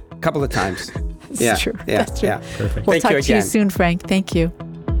through it a couple of times. That's true. Yeah. That's true. Yeah. Perfect. We'll Thank you talk to you again. soon, Frank. Thank you.